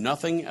reply,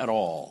 nothing at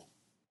all.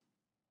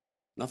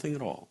 Nothing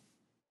at all.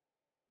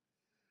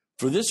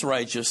 For this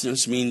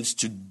righteousness means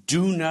to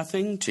do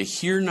nothing, to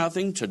hear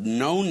nothing, to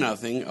know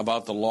nothing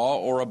about the law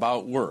or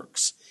about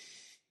works.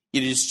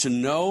 It is to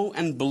know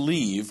and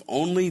believe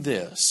only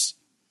this,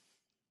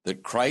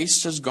 that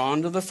Christ has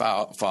gone to the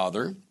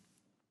Father,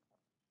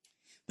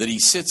 that he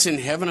sits in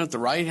heaven at the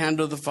right hand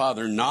of the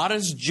Father, not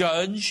as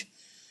judge,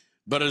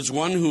 but as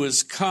one who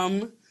has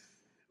come,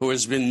 who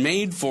has been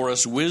made for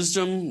us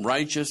wisdom,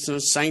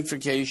 righteousness,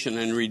 sanctification,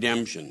 and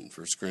redemption.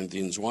 1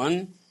 Corinthians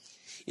 1.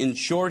 In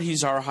short,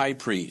 he's our high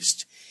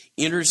priest,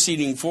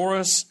 interceding for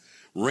us,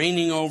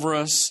 reigning over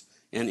us,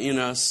 and in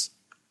us,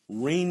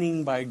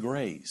 reigning by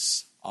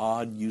grace.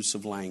 Odd use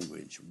of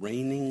language.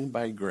 Reigning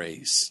by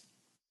grace.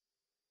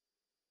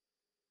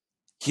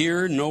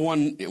 Here,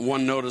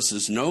 one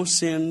notices no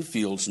sin,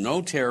 feels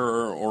no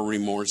terror or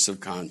remorse of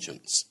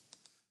conscience.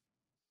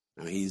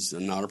 Now, he's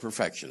not a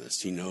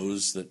perfectionist. He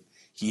knows that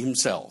he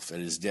himself, at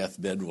his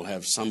deathbed, will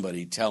have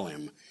somebody tell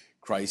him,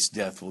 Christ's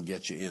death will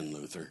get you in,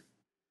 Luther.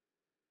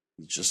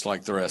 Just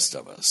like the rest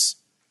of us.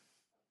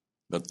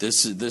 But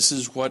this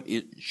is what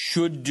it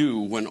should do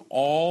when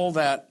all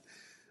that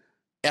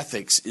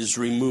ethics is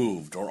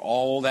removed or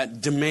all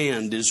that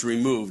demand is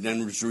removed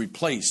and is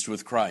replaced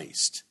with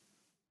Christ.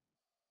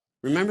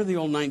 Remember the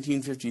old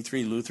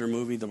 1953 Luther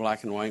movie, the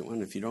black and white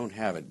one? If you don't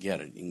have it,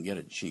 get it. You can get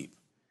it cheap.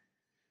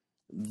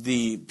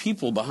 The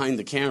people behind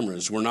the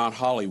cameras were not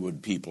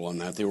Hollywood people on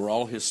that. They were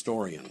all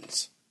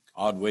historians.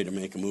 Odd way to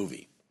make a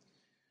movie.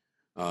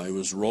 It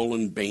was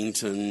Roland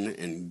Bainton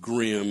and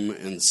Grimm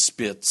and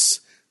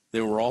Spitz.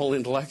 They were all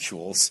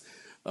intellectuals,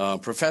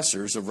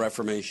 professors of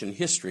Reformation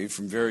history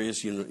from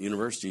various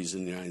universities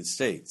in the United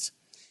States.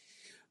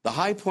 The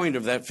high point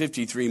of that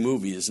 53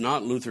 movie is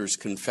not Luther's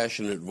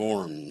confession at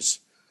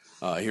Worms,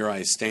 here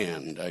I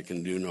stand, I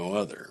can do no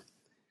other.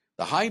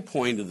 The high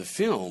point of the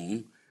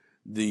film,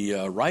 the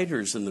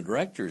writers and the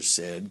directors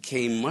said,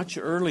 came much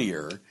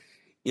earlier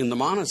in the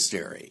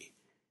monastery,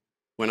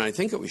 when I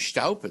think it was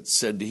Staupitz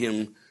said to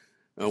him,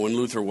 when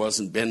Luther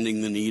wasn't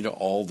bending the knee to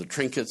all the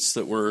trinkets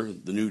that were,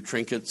 the new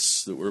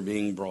trinkets that were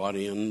being brought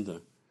in,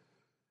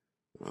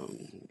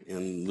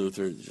 and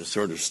Luther just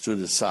sort of stood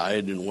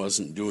aside and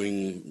wasn't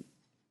doing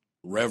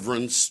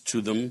reverence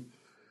to them.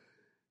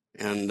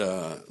 And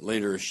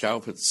later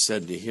Staupitz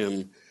said to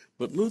him,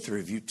 but Luther,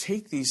 if you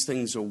take these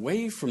things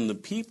away from the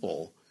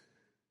people,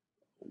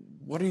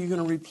 what are you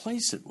going to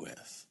replace it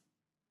with?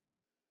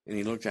 And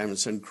he looked at him and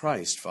said,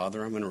 Christ,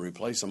 Father, I'm going to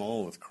replace them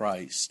all with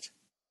Christ.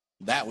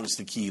 That was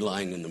the key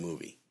line in the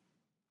movie.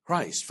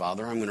 Christ,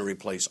 Father, I'm going to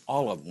replace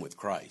all of them with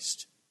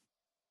Christ.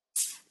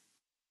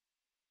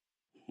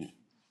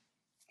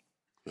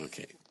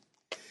 Okay.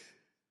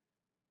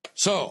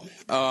 So,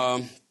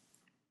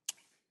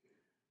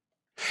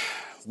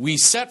 we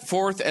set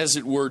forth, as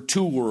it were,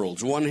 two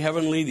worlds, one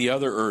heavenly, the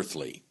other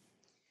earthly.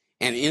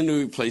 And in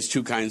we place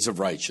two kinds of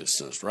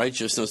righteousness.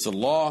 Righteousness of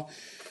law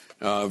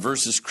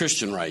versus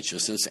Christian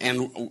righteousness.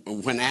 And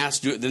when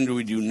asked, then do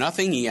we do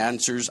nothing? He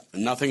answers,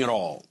 nothing at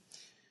all.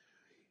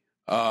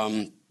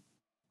 It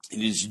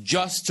is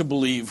just to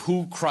believe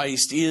who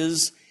Christ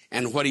is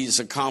and what he's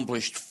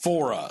accomplished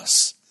for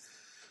us.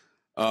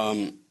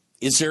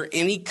 Is there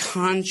any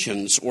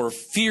conscience or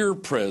fear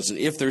present?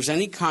 If there's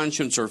any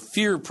conscience or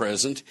fear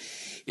present,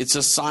 it's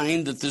a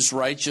sign that this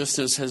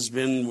righteousness has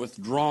been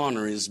withdrawn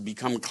or has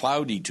become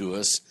cloudy to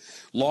us,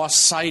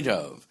 lost sight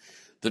of,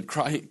 that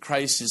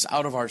Christ is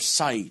out of our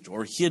sight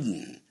or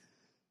hidden.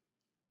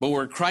 But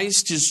where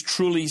Christ is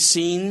truly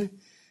seen,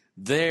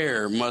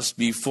 there must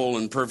be full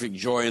and perfect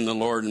joy in the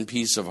Lord and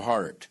peace of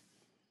heart.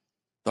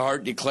 The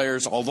heart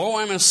declares, although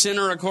I'm a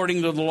sinner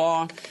according to the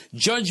law,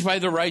 judged by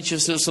the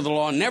righteousness of the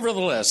law,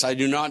 nevertheless I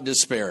do not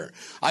despair.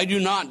 I do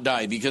not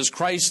die because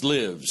Christ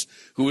lives,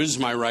 who is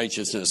my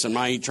righteousness and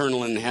my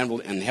eternal and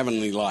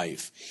heavenly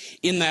life.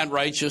 In that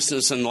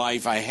righteousness and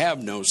life I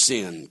have no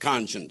sin,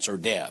 conscience, or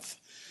death.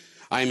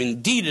 I am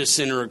indeed a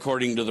sinner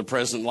according to the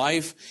present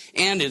life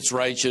and its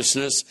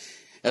righteousness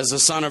as the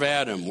son of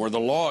Adam, where the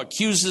law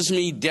accuses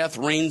me, death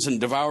reigns and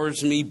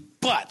devours me,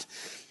 but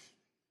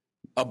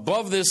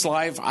above this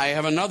life, I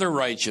have another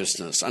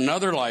righteousness,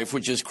 another life,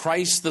 which is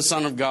Christ, the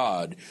Son of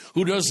God,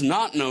 who does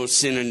not know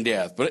sin and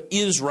death, but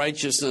is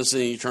righteousness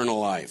and eternal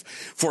life.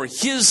 For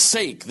his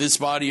sake, this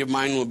body of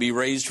mine will be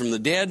raised from the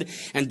dead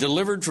and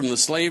delivered from the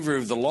slavery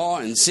of the law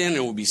and sin,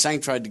 and will be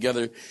sanctified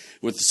together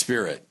with the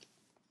Spirit.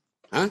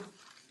 Huh?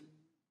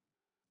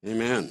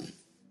 Amen.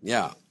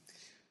 Yeah.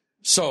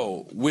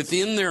 So,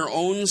 within their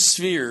own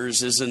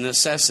spheres is a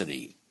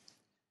necessity.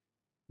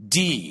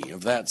 D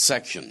of that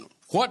section.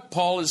 What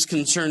Paul is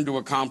concerned to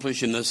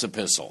accomplish in this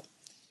epistle.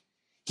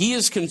 He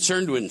is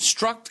concerned to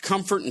instruct,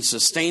 comfort, and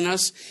sustain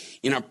us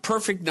in a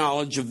perfect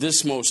knowledge of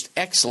this most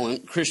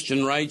excellent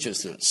Christian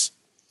righteousness.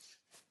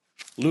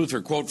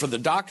 Luther, quote, for the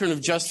doctrine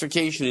of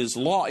justification is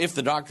law. If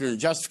the doctrine of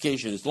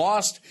justification is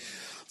lost,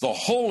 the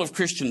whole of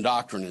Christian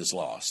doctrine is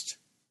lost.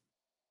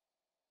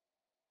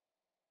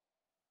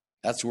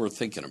 That's worth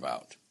thinking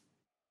about.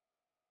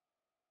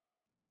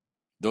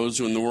 Those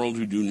who in the world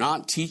who do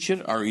not teach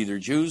it are either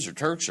Jews or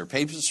Turks or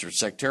Papists or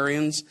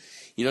sectarians.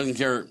 He doesn't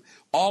care.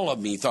 All of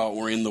them, he thought,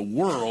 were in the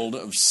world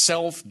of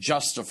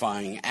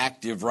self-justifying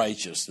active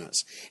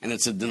righteousness. And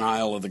it's a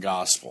denial of the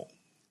gospel.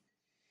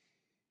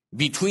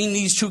 Between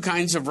these two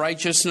kinds of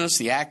righteousness,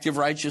 the active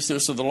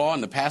righteousness of the law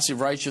and the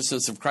passive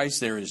righteousness of Christ,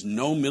 there is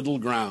no middle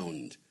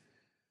ground.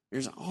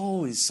 There's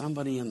always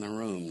somebody in the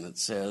room that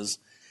says,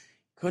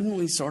 couldn't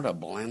we sort of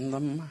blend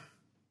them?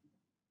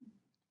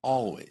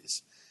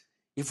 Always.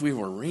 If we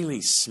were really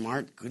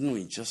smart, couldn't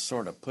we just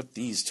sort of put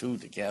these two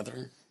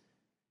together?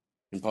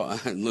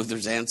 And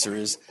Luther's answer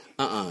is,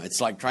 it's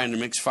like trying to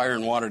mix fire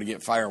and water to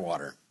get fire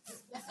water.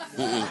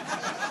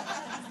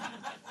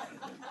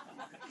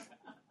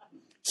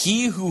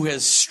 He who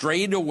has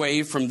strayed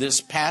away from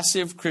this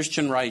passive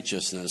Christian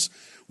righteousness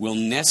will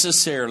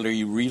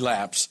necessarily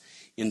relapse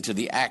into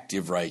the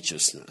active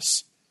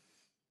righteousness.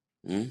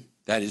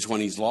 That is, when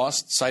he's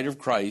lost sight of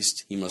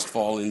Christ, he must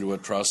fall into a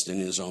trust in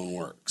his own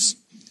works.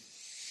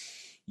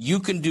 You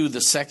can do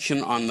the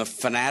section on the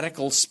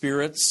fanatical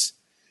spirits,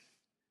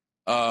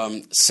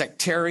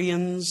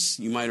 sectarians.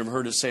 You might have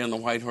heard us say on the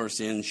White Horse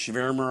Inn,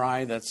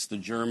 Schwärmerei, that's the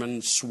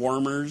German,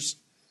 swarmers,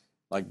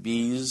 like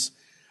bees.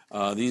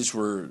 These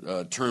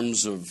were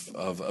terms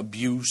of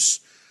abuse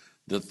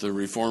that the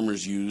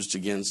Reformers used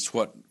against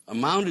what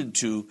amounted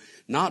to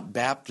not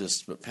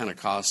Baptists but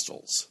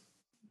Pentecostals.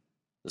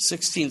 The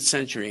 16th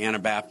century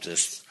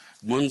Anabaptists,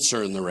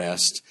 Munzer and the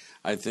rest,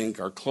 I think,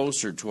 are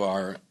closer to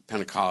our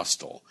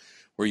Pentecostal,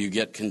 where you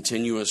get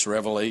continuous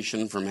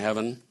revelation from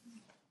heaven.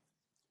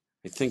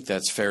 I think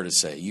that's fair to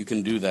say. You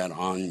can do that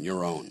on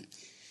your own.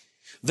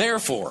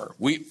 Therefore,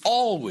 we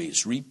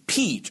always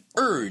repeat,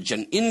 urge,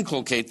 and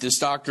inculcate this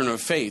doctrine of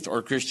faith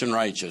or Christian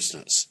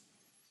righteousness.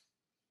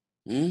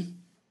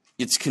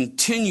 It's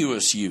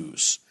continuous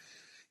use,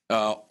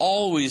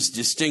 always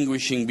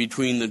distinguishing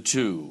between the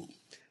two.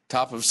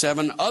 Top of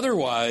 7,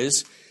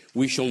 otherwise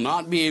we shall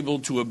not be able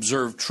to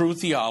observe true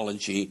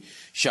theology,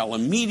 shall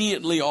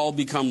immediately all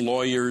become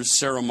lawyers,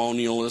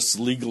 ceremonialists,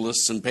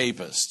 legalists, and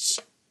papists.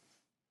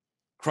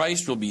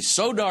 Christ will be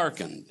so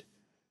darkened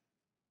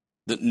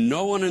that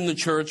no one in the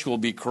church will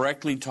be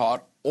correctly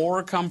taught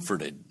or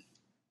comforted.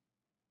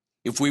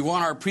 If we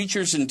want our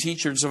preachers and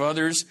teachers of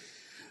others,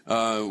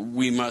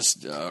 we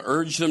must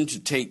urge them to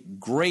take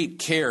great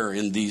care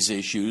in these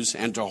issues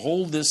and to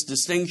hold this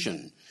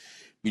distinction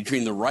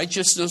between the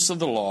righteousness of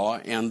the law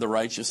and the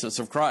righteousness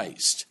of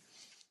Christ.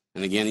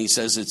 And again, he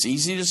says it's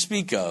easy to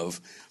speak of,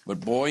 but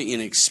boy,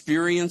 in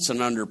experience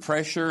and under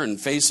pressure and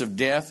face of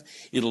death,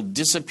 it'll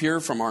disappear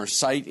from our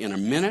sight in a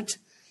minute.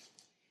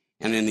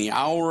 And in the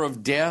hour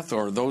of death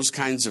or those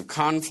kinds of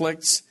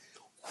conflicts,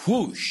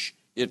 whoosh,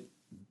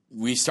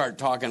 we start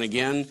talking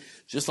again,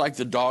 just like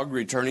the dog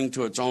returning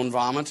to its own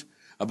vomit,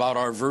 about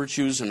our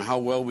virtues and how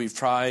well we've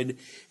tried,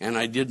 and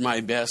I did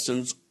my best, and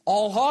it's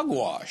all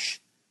hogwash.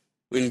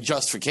 In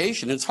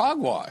justification, it's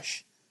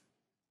hogwash.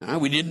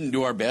 We didn't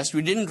do our best,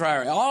 we didn't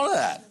try, all of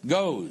that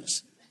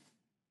goes.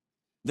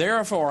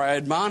 Therefore, I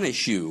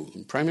admonish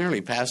you,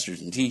 primarily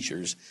pastors and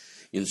teachers,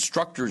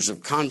 instructors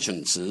of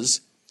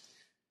consciences,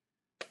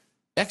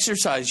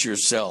 exercise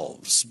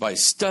yourselves by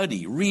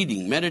study,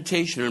 reading,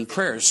 meditation, and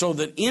prayer, so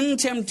that in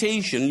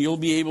temptation you'll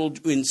be able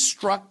to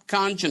instruct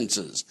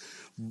consciences,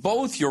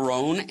 both your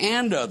own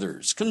and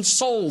others.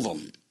 Console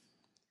them.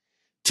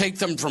 Take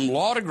them from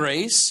law to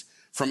grace,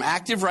 from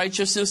active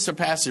righteousness to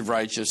passive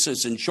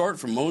righteousness, in short,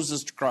 from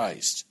Moses to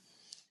Christ.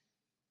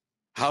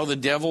 How the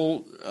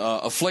devil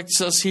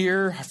afflicts us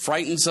here,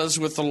 frightens us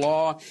with the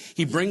law.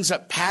 He brings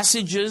up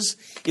passages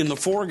in the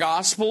four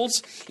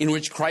Gospels in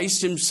which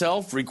Christ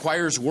himself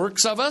requires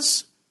works of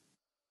us.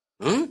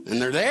 And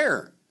they're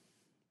there.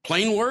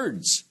 Plain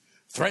words.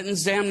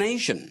 Threatens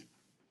damnation.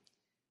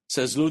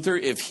 Says Luther,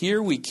 if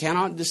here we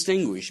cannot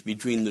distinguish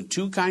between the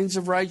two kinds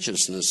of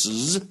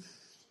righteousnesses,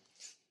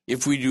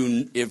 if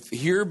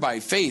here by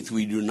faith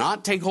we do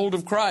not take hold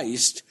of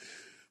Christ,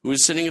 who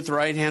is sitting at the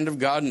right hand of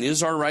God and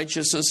is our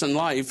righteousness and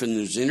life and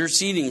is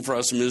interceding for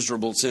us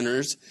miserable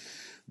sinners,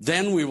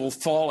 then we will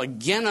fall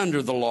again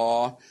under the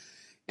law,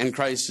 and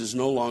Christ is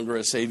no longer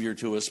a Savior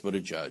to us but a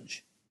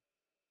judge.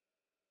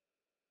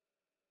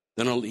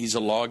 Then he's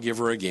a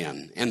lawgiver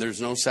again, and there's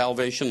no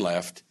salvation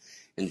left,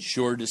 and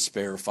sure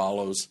despair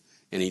follows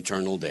an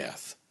eternal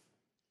death.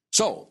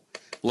 So,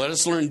 let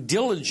us learn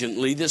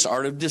diligently this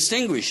art of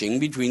distinguishing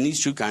between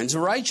these two kinds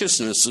of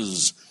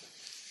righteousnesses,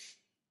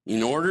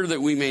 in order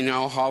that we may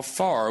know how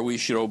far we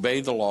should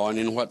obey the law and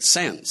in what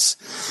sense.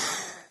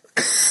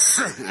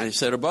 I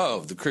said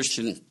above, in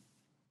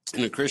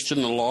a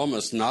Christian, the law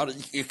must not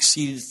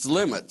exceed its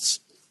limits.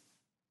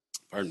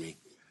 Pardon me.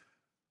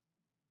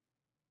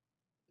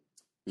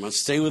 It must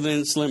stay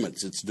within its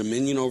limits, its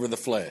dominion over the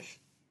flesh.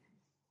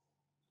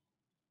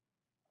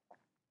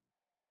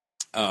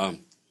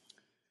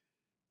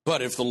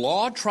 But if the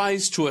law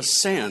tries to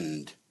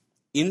ascend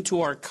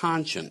into our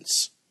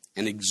conscience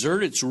and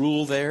exert its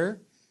rule there,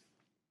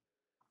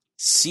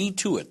 see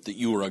to it that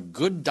you are a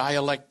good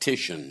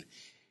dialectician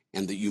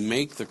and that you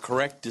make the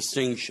correct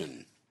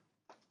distinction.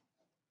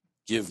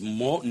 Give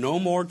no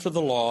more to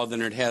the law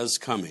than it has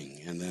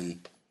coming. And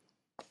then,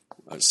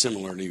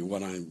 similarly,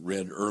 what I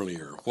read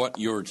earlier, what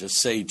you're to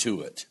say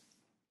to it.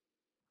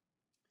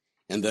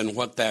 And then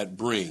what that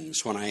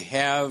brings. When I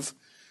have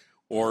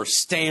or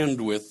stand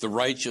with the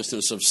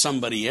righteousness of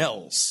somebody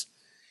else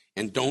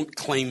and don't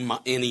claim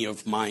any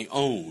of my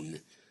own,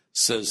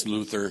 says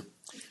Luther,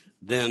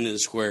 then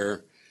is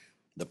where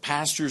the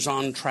pastor's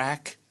on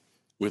track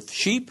with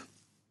sheep,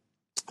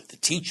 the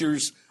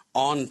teacher's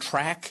on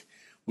track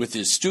with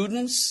his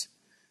students,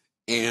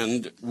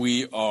 and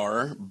we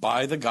are,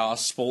 by the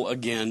gospel,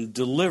 again,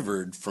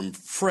 delivered from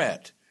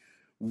fret,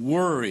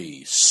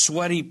 worry,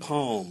 sweaty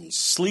palms,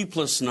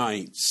 sleepless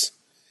nights,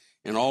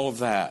 and all of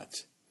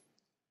that.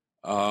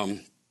 I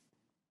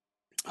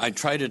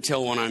try to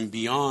tell when I'm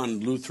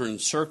beyond Lutheran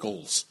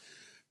circles,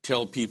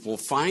 tell people,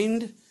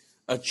 find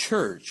a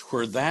church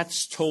where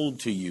that's told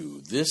to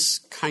you, this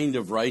kind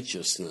of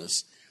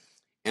righteousness,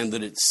 and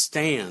that it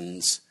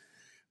stands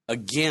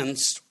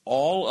against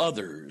all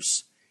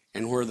others,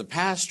 and where the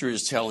pastor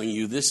is telling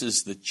you this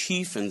is the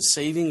chief and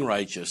saving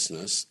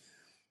righteousness,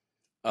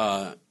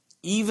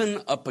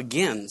 even up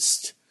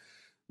against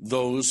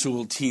those who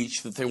will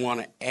teach that they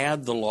want to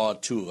add the law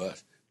to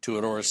it,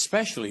 or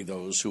especially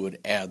those who would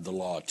add the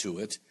law to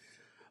it.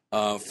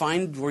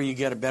 Find where you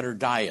get a better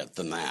diet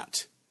than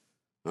that.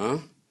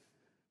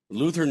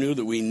 Luther knew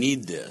that we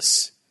need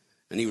this,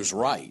 and he was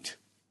right.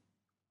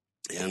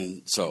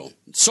 And so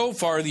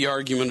far the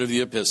argument of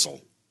the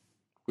epistle,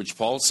 which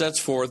Paul sets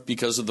forth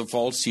because of the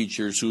false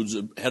teachers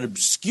who had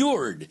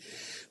obscured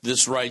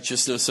this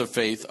righteousness of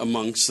faith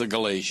amongst the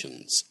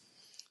Galatians.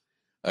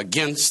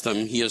 Against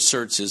them, he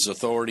asserts his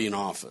authority and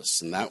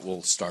office, and that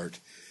will start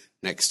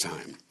next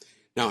time.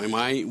 Now, am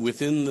I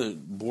within the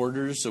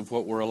borders of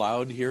what we're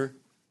allowed here?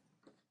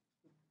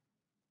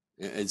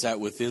 Is that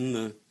within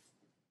the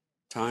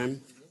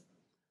time?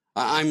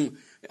 I'm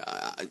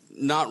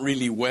not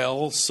really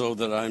well, so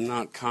that I'm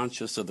not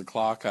conscious of the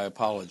clock. I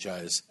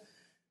apologize.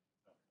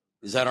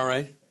 Is that all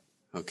right?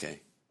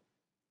 Okay.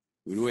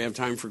 Do we have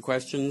time for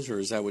questions, or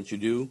is that what you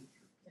do?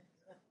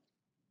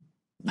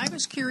 I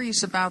was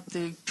curious about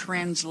the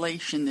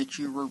translation that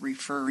you were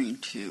referring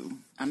to.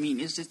 I mean,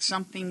 is it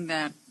something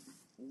that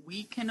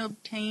we can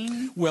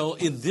obtain? Well,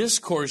 in this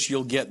course,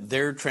 you'll get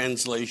their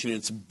translation.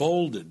 It's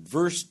bolded,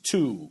 verse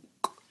 2.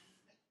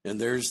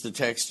 And there's the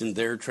text in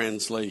their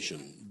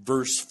translation.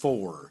 Verse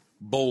 4,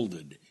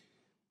 bolded.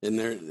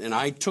 And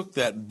I took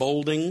that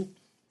bolding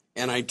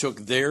and I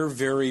took their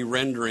very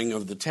rendering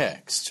of the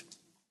text.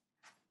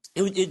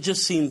 It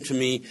just seemed to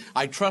me,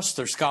 I trust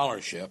their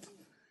scholarship.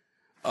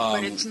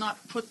 But it's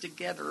not put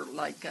together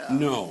like a...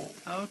 No.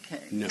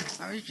 Okay. No.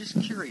 I was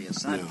just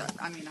curious. No.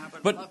 I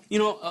would But,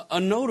 love... a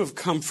note of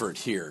comfort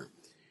here.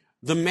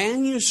 The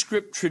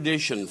manuscript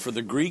tradition for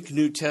the Greek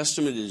New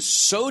Testament is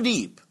so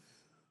deep,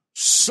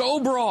 so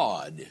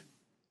broad,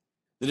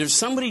 that if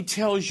somebody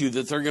tells you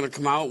that they're going to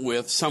come out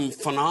with some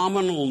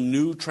phenomenal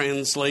new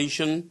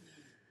translation,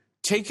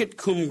 take it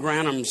cum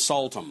granum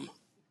saltum.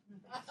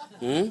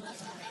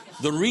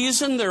 The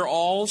reason they're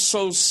all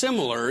so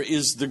similar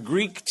is the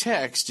Greek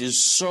text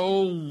is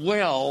so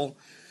well...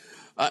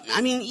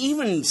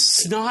 even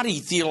snotty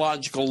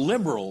theological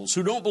liberals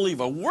who don't believe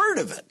a word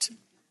of it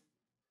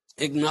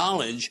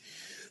acknowledge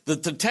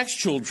that the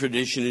textual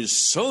tradition is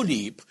so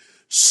deep,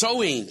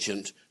 so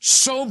ancient,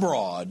 so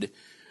broad,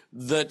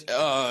 that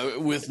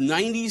with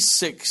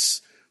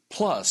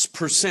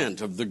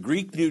 96+% of the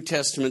Greek New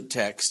Testament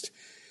text,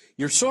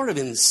 you're sort of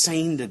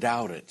insane to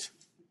doubt it.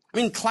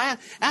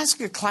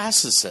 Ask a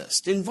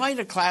classicist. Invite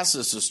a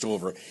classicist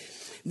over.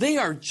 They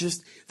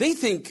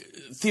think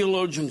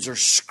theologians are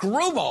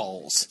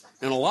screwballs,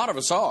 and a lot of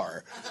us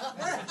are.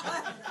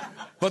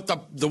 But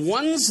the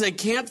ones they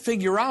can't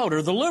figure out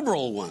are the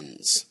liberal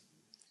ones.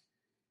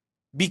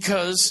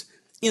 Because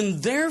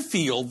in their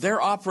field,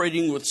 they're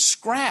operating with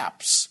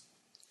scraps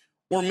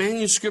or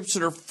manuscripts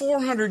that are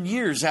 400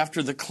 years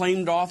after the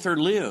claimed author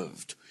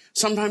lived,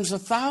 sometimes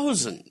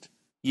 1,000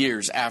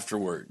 years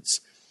afterwards.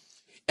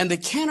 And they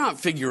cannot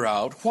figure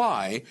out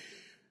why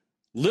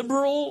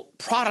liberal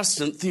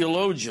Protestant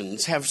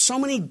theologians have so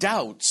many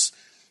doubts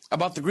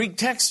about the Greek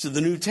text of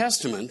the New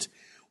Testament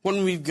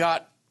when we've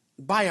got,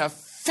 by a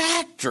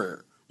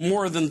factor,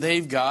 more than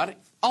they've got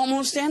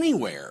almost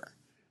anywhere.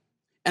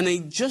 And they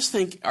just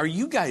think, are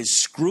you guys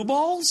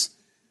screwballs?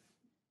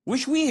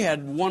 Wish we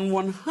had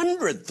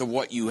 1/100th of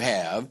what you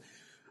have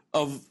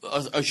of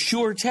a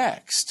sure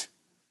text.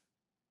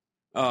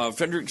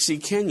 Frederick C.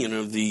 Kenyon,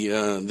 of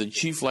the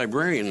chief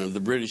librarian of the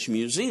British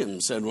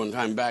Museum, said one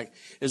time back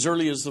as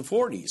early as the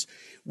 40s,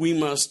 we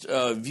must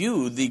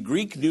view the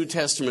Greek New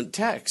Testament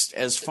text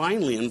as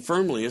finally and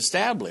firmly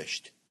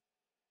established.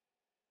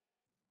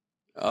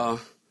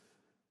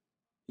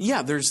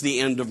 There's the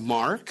end of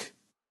Mark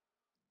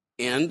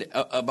and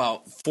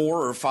about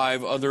 4 or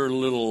 5 other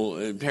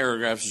little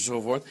paragraphs or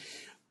so forth,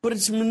 but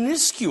it's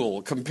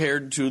minuscule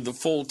compared to the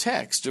full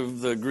text of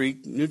the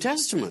Greek New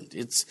Testament.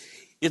 It's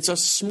a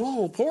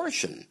small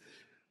portion.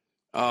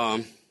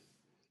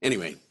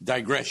 Anyway,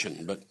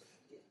 digression, but...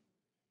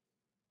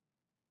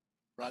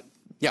 Rod?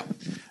 Yeah.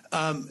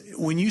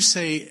 When you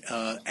say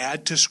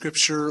add to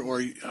Scripture,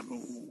 or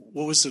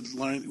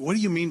what do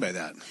you mean by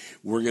that?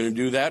 We're going to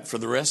do that for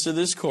the rest of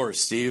this course,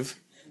 Steve.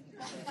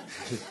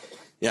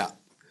 Yeah.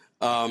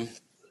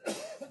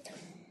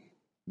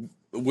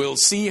 We'll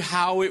see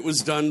how it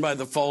was done by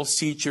the false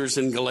teachers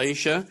in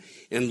Galatia,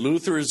 and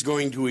Luther is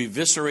going to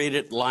eviscerate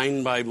it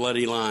line by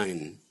bloody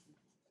line.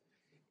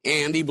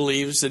 And he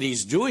believes that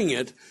he's doing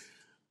it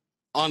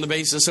on the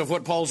basis of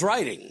what Paul's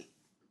writing,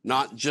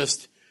 not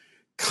just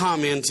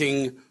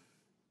commenting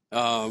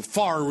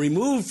far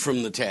removed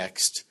from the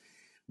text,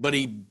 but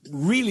he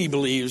really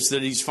believes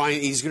that he's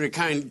going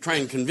to try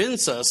and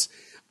convince us,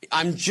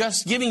 I'm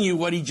just giving you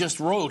what he just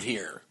wrote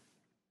here,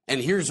 and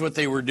here's what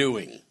they were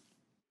doing,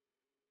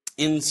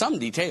 in some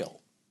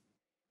detail.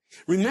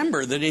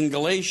 Remember that in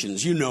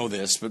Galatians, you know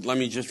this, but let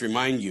me just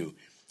remind you,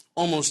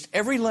 almost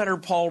every letter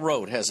Paul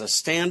wrote has a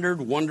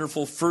standard,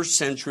 wonderful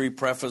first-century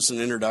preface and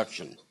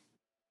introduction.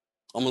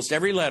 Almost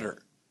every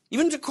letter.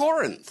 Even to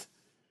Corinth,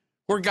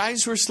 where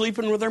guys were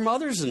sleeping with their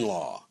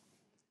mothers-in-law.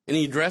 And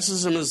he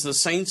addresses them as the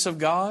saints of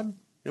God,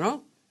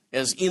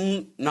 as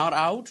in, not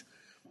out.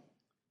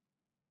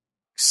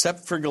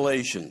 Except for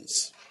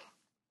Galatians.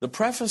 The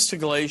preface to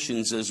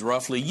Galatians is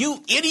roughly,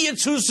 you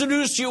idiots who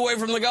seduced you away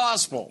from the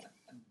gospel.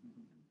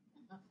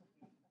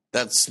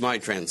 That's my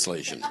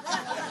translation.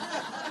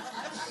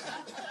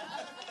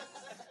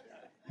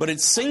 But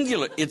it's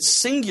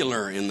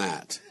singular in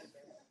that.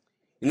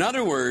 In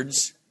other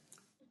words,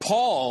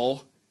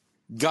 Paul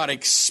got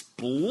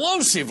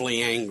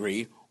explosively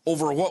angry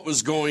over what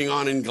was going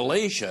on in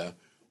Galatia,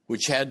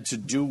 which had to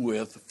do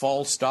with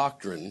false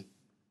doctrine.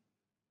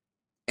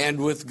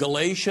 And with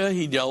Galatia,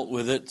 he dealt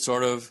with it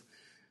sort of,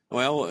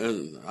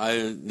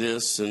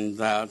 this and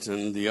that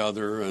and the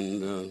other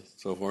and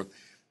so forth.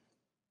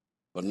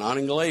 But not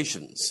in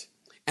Galatians.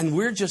 And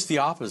we're just the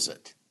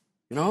opposite,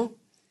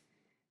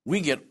 We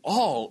get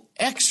all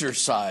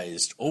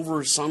exercised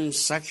over some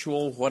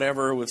sexual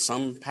whatever with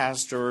some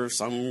pastor,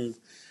 some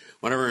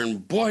whatever,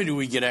 and boy, do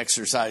we get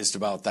exercised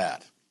about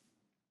that.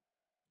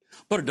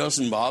 What it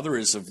doesn't bother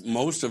is if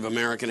most of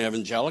American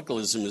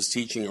evangelicalism is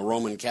teaching a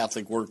Roman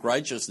Catholic work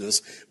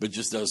righteousness, but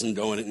just doesn't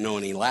know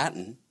any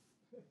Latin.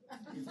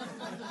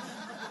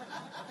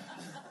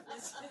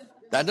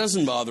 That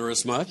doesn't bother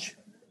us much.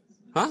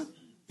 Huh?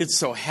 It's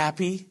so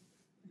happy.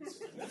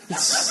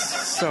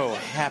 It's so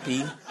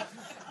happy.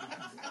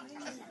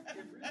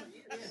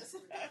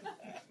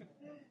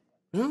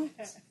 Huh?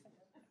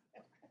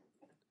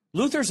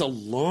 Luther's a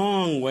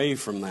long way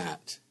from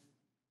that.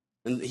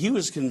 And he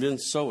was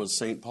convinced so was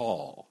St.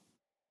 Paul.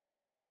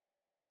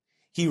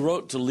 He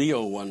wrote to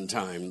Leo one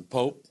time,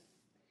 Pope.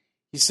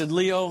 He said,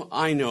 Leo,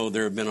 I know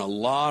there have been a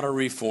lot of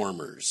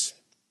reformers,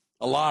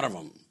 a lot of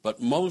them,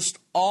 but most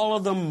all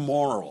of them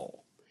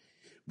moral.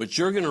 But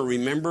you're going to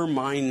remember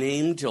my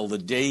name till the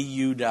day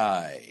you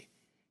die,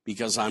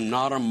 because I'm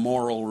not a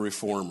moral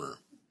reformer.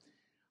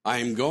 I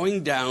am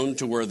going down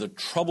to where the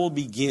trouble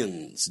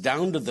begins,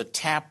 down to the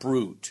tap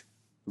root,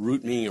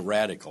 root meaning a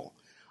radical.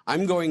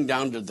 I'm going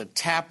down to the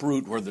tap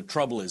root where the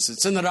trouble is.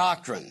 It's in the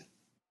doctrine.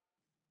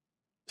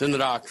 It's in the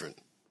doctrine.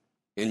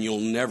 And you'll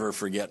never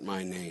forget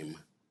my name.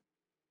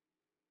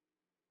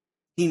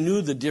 He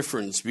knew the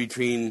difference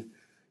between,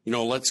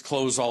 let's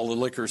close all the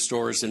liquor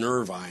stores in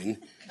Irvine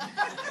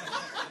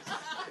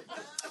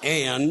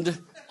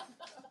and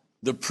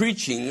the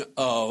preaching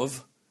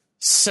of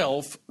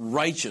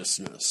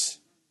self-righteousness.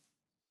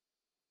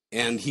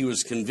 And he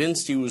was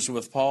convinced he was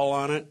with Paul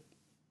on it,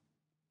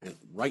 and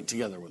right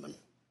together with him.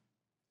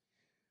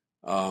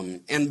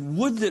 And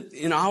would that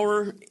in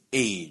our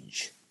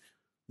age,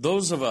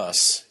 those of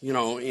us,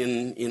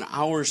 in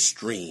our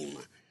stream,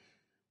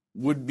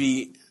 would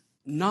be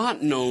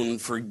not known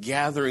for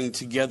gathering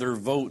together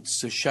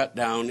votes to shut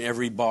down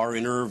every bar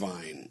in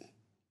Irvine.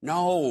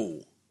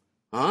 No.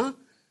 Huh?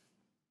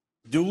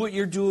 Do what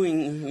you're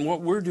doing and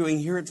what we're doing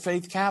here at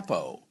Faith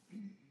Capo.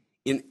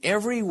 In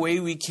every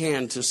way we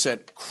can to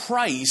set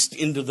Christ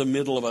into the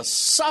middle of a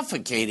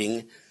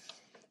suffocating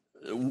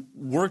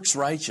works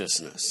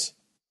righteousness.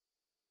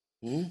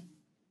 I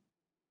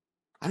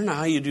don't know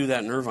how you do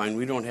that in Irvine.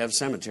 We don't have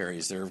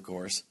cemeteries there, of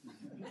course.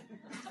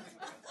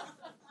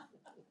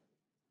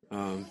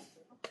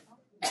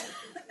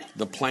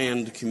 The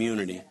planned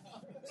community.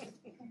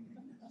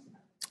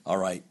 All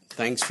right.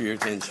 Thanks for your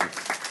attention.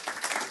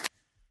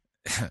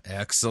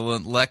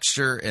 Excellent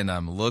lecture, and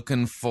I'm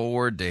looking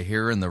forward to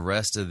hearing the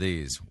rest of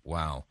these.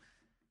 Wow.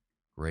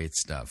 Great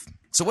stuff.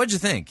 So what'd you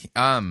think?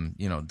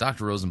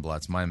 Dr.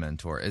 Rosenblatt's my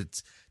mentor.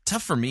 It's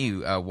tough for me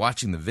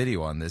watching the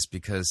video on this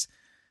because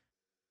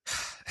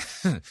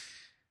oh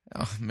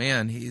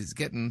man, he's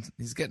getting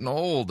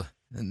old.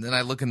 And then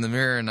I look in the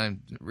mirror and I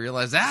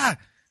realize,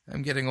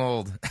 I'm getting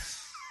old.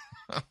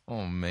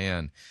 Oh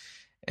man.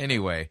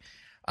 Anyway,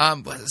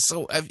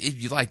 so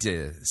if you'd like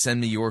to send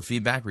me your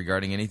feedback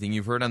regarding anything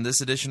you've heard on this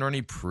edition or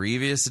any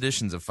previous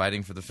editions of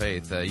Fighting for the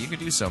Faith, you can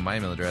do so. My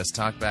email address,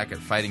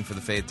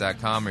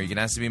 talkback@fightingforthefaith.com, or you can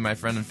ask to be my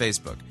friend on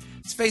Facebook.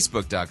 It's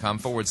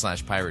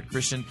facebook.com/Pirate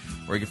Christian,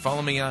 or you can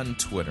follow me on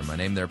Twitter. My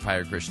name there,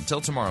 Pirate Christian. Till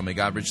tomorrow, may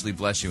God richly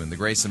bless you in the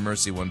grace and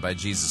mercy won by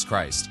Jesus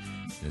Christ,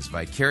 and his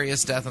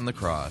vicarious death on the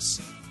cross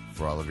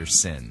for all of your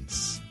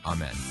sins.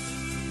 Amen.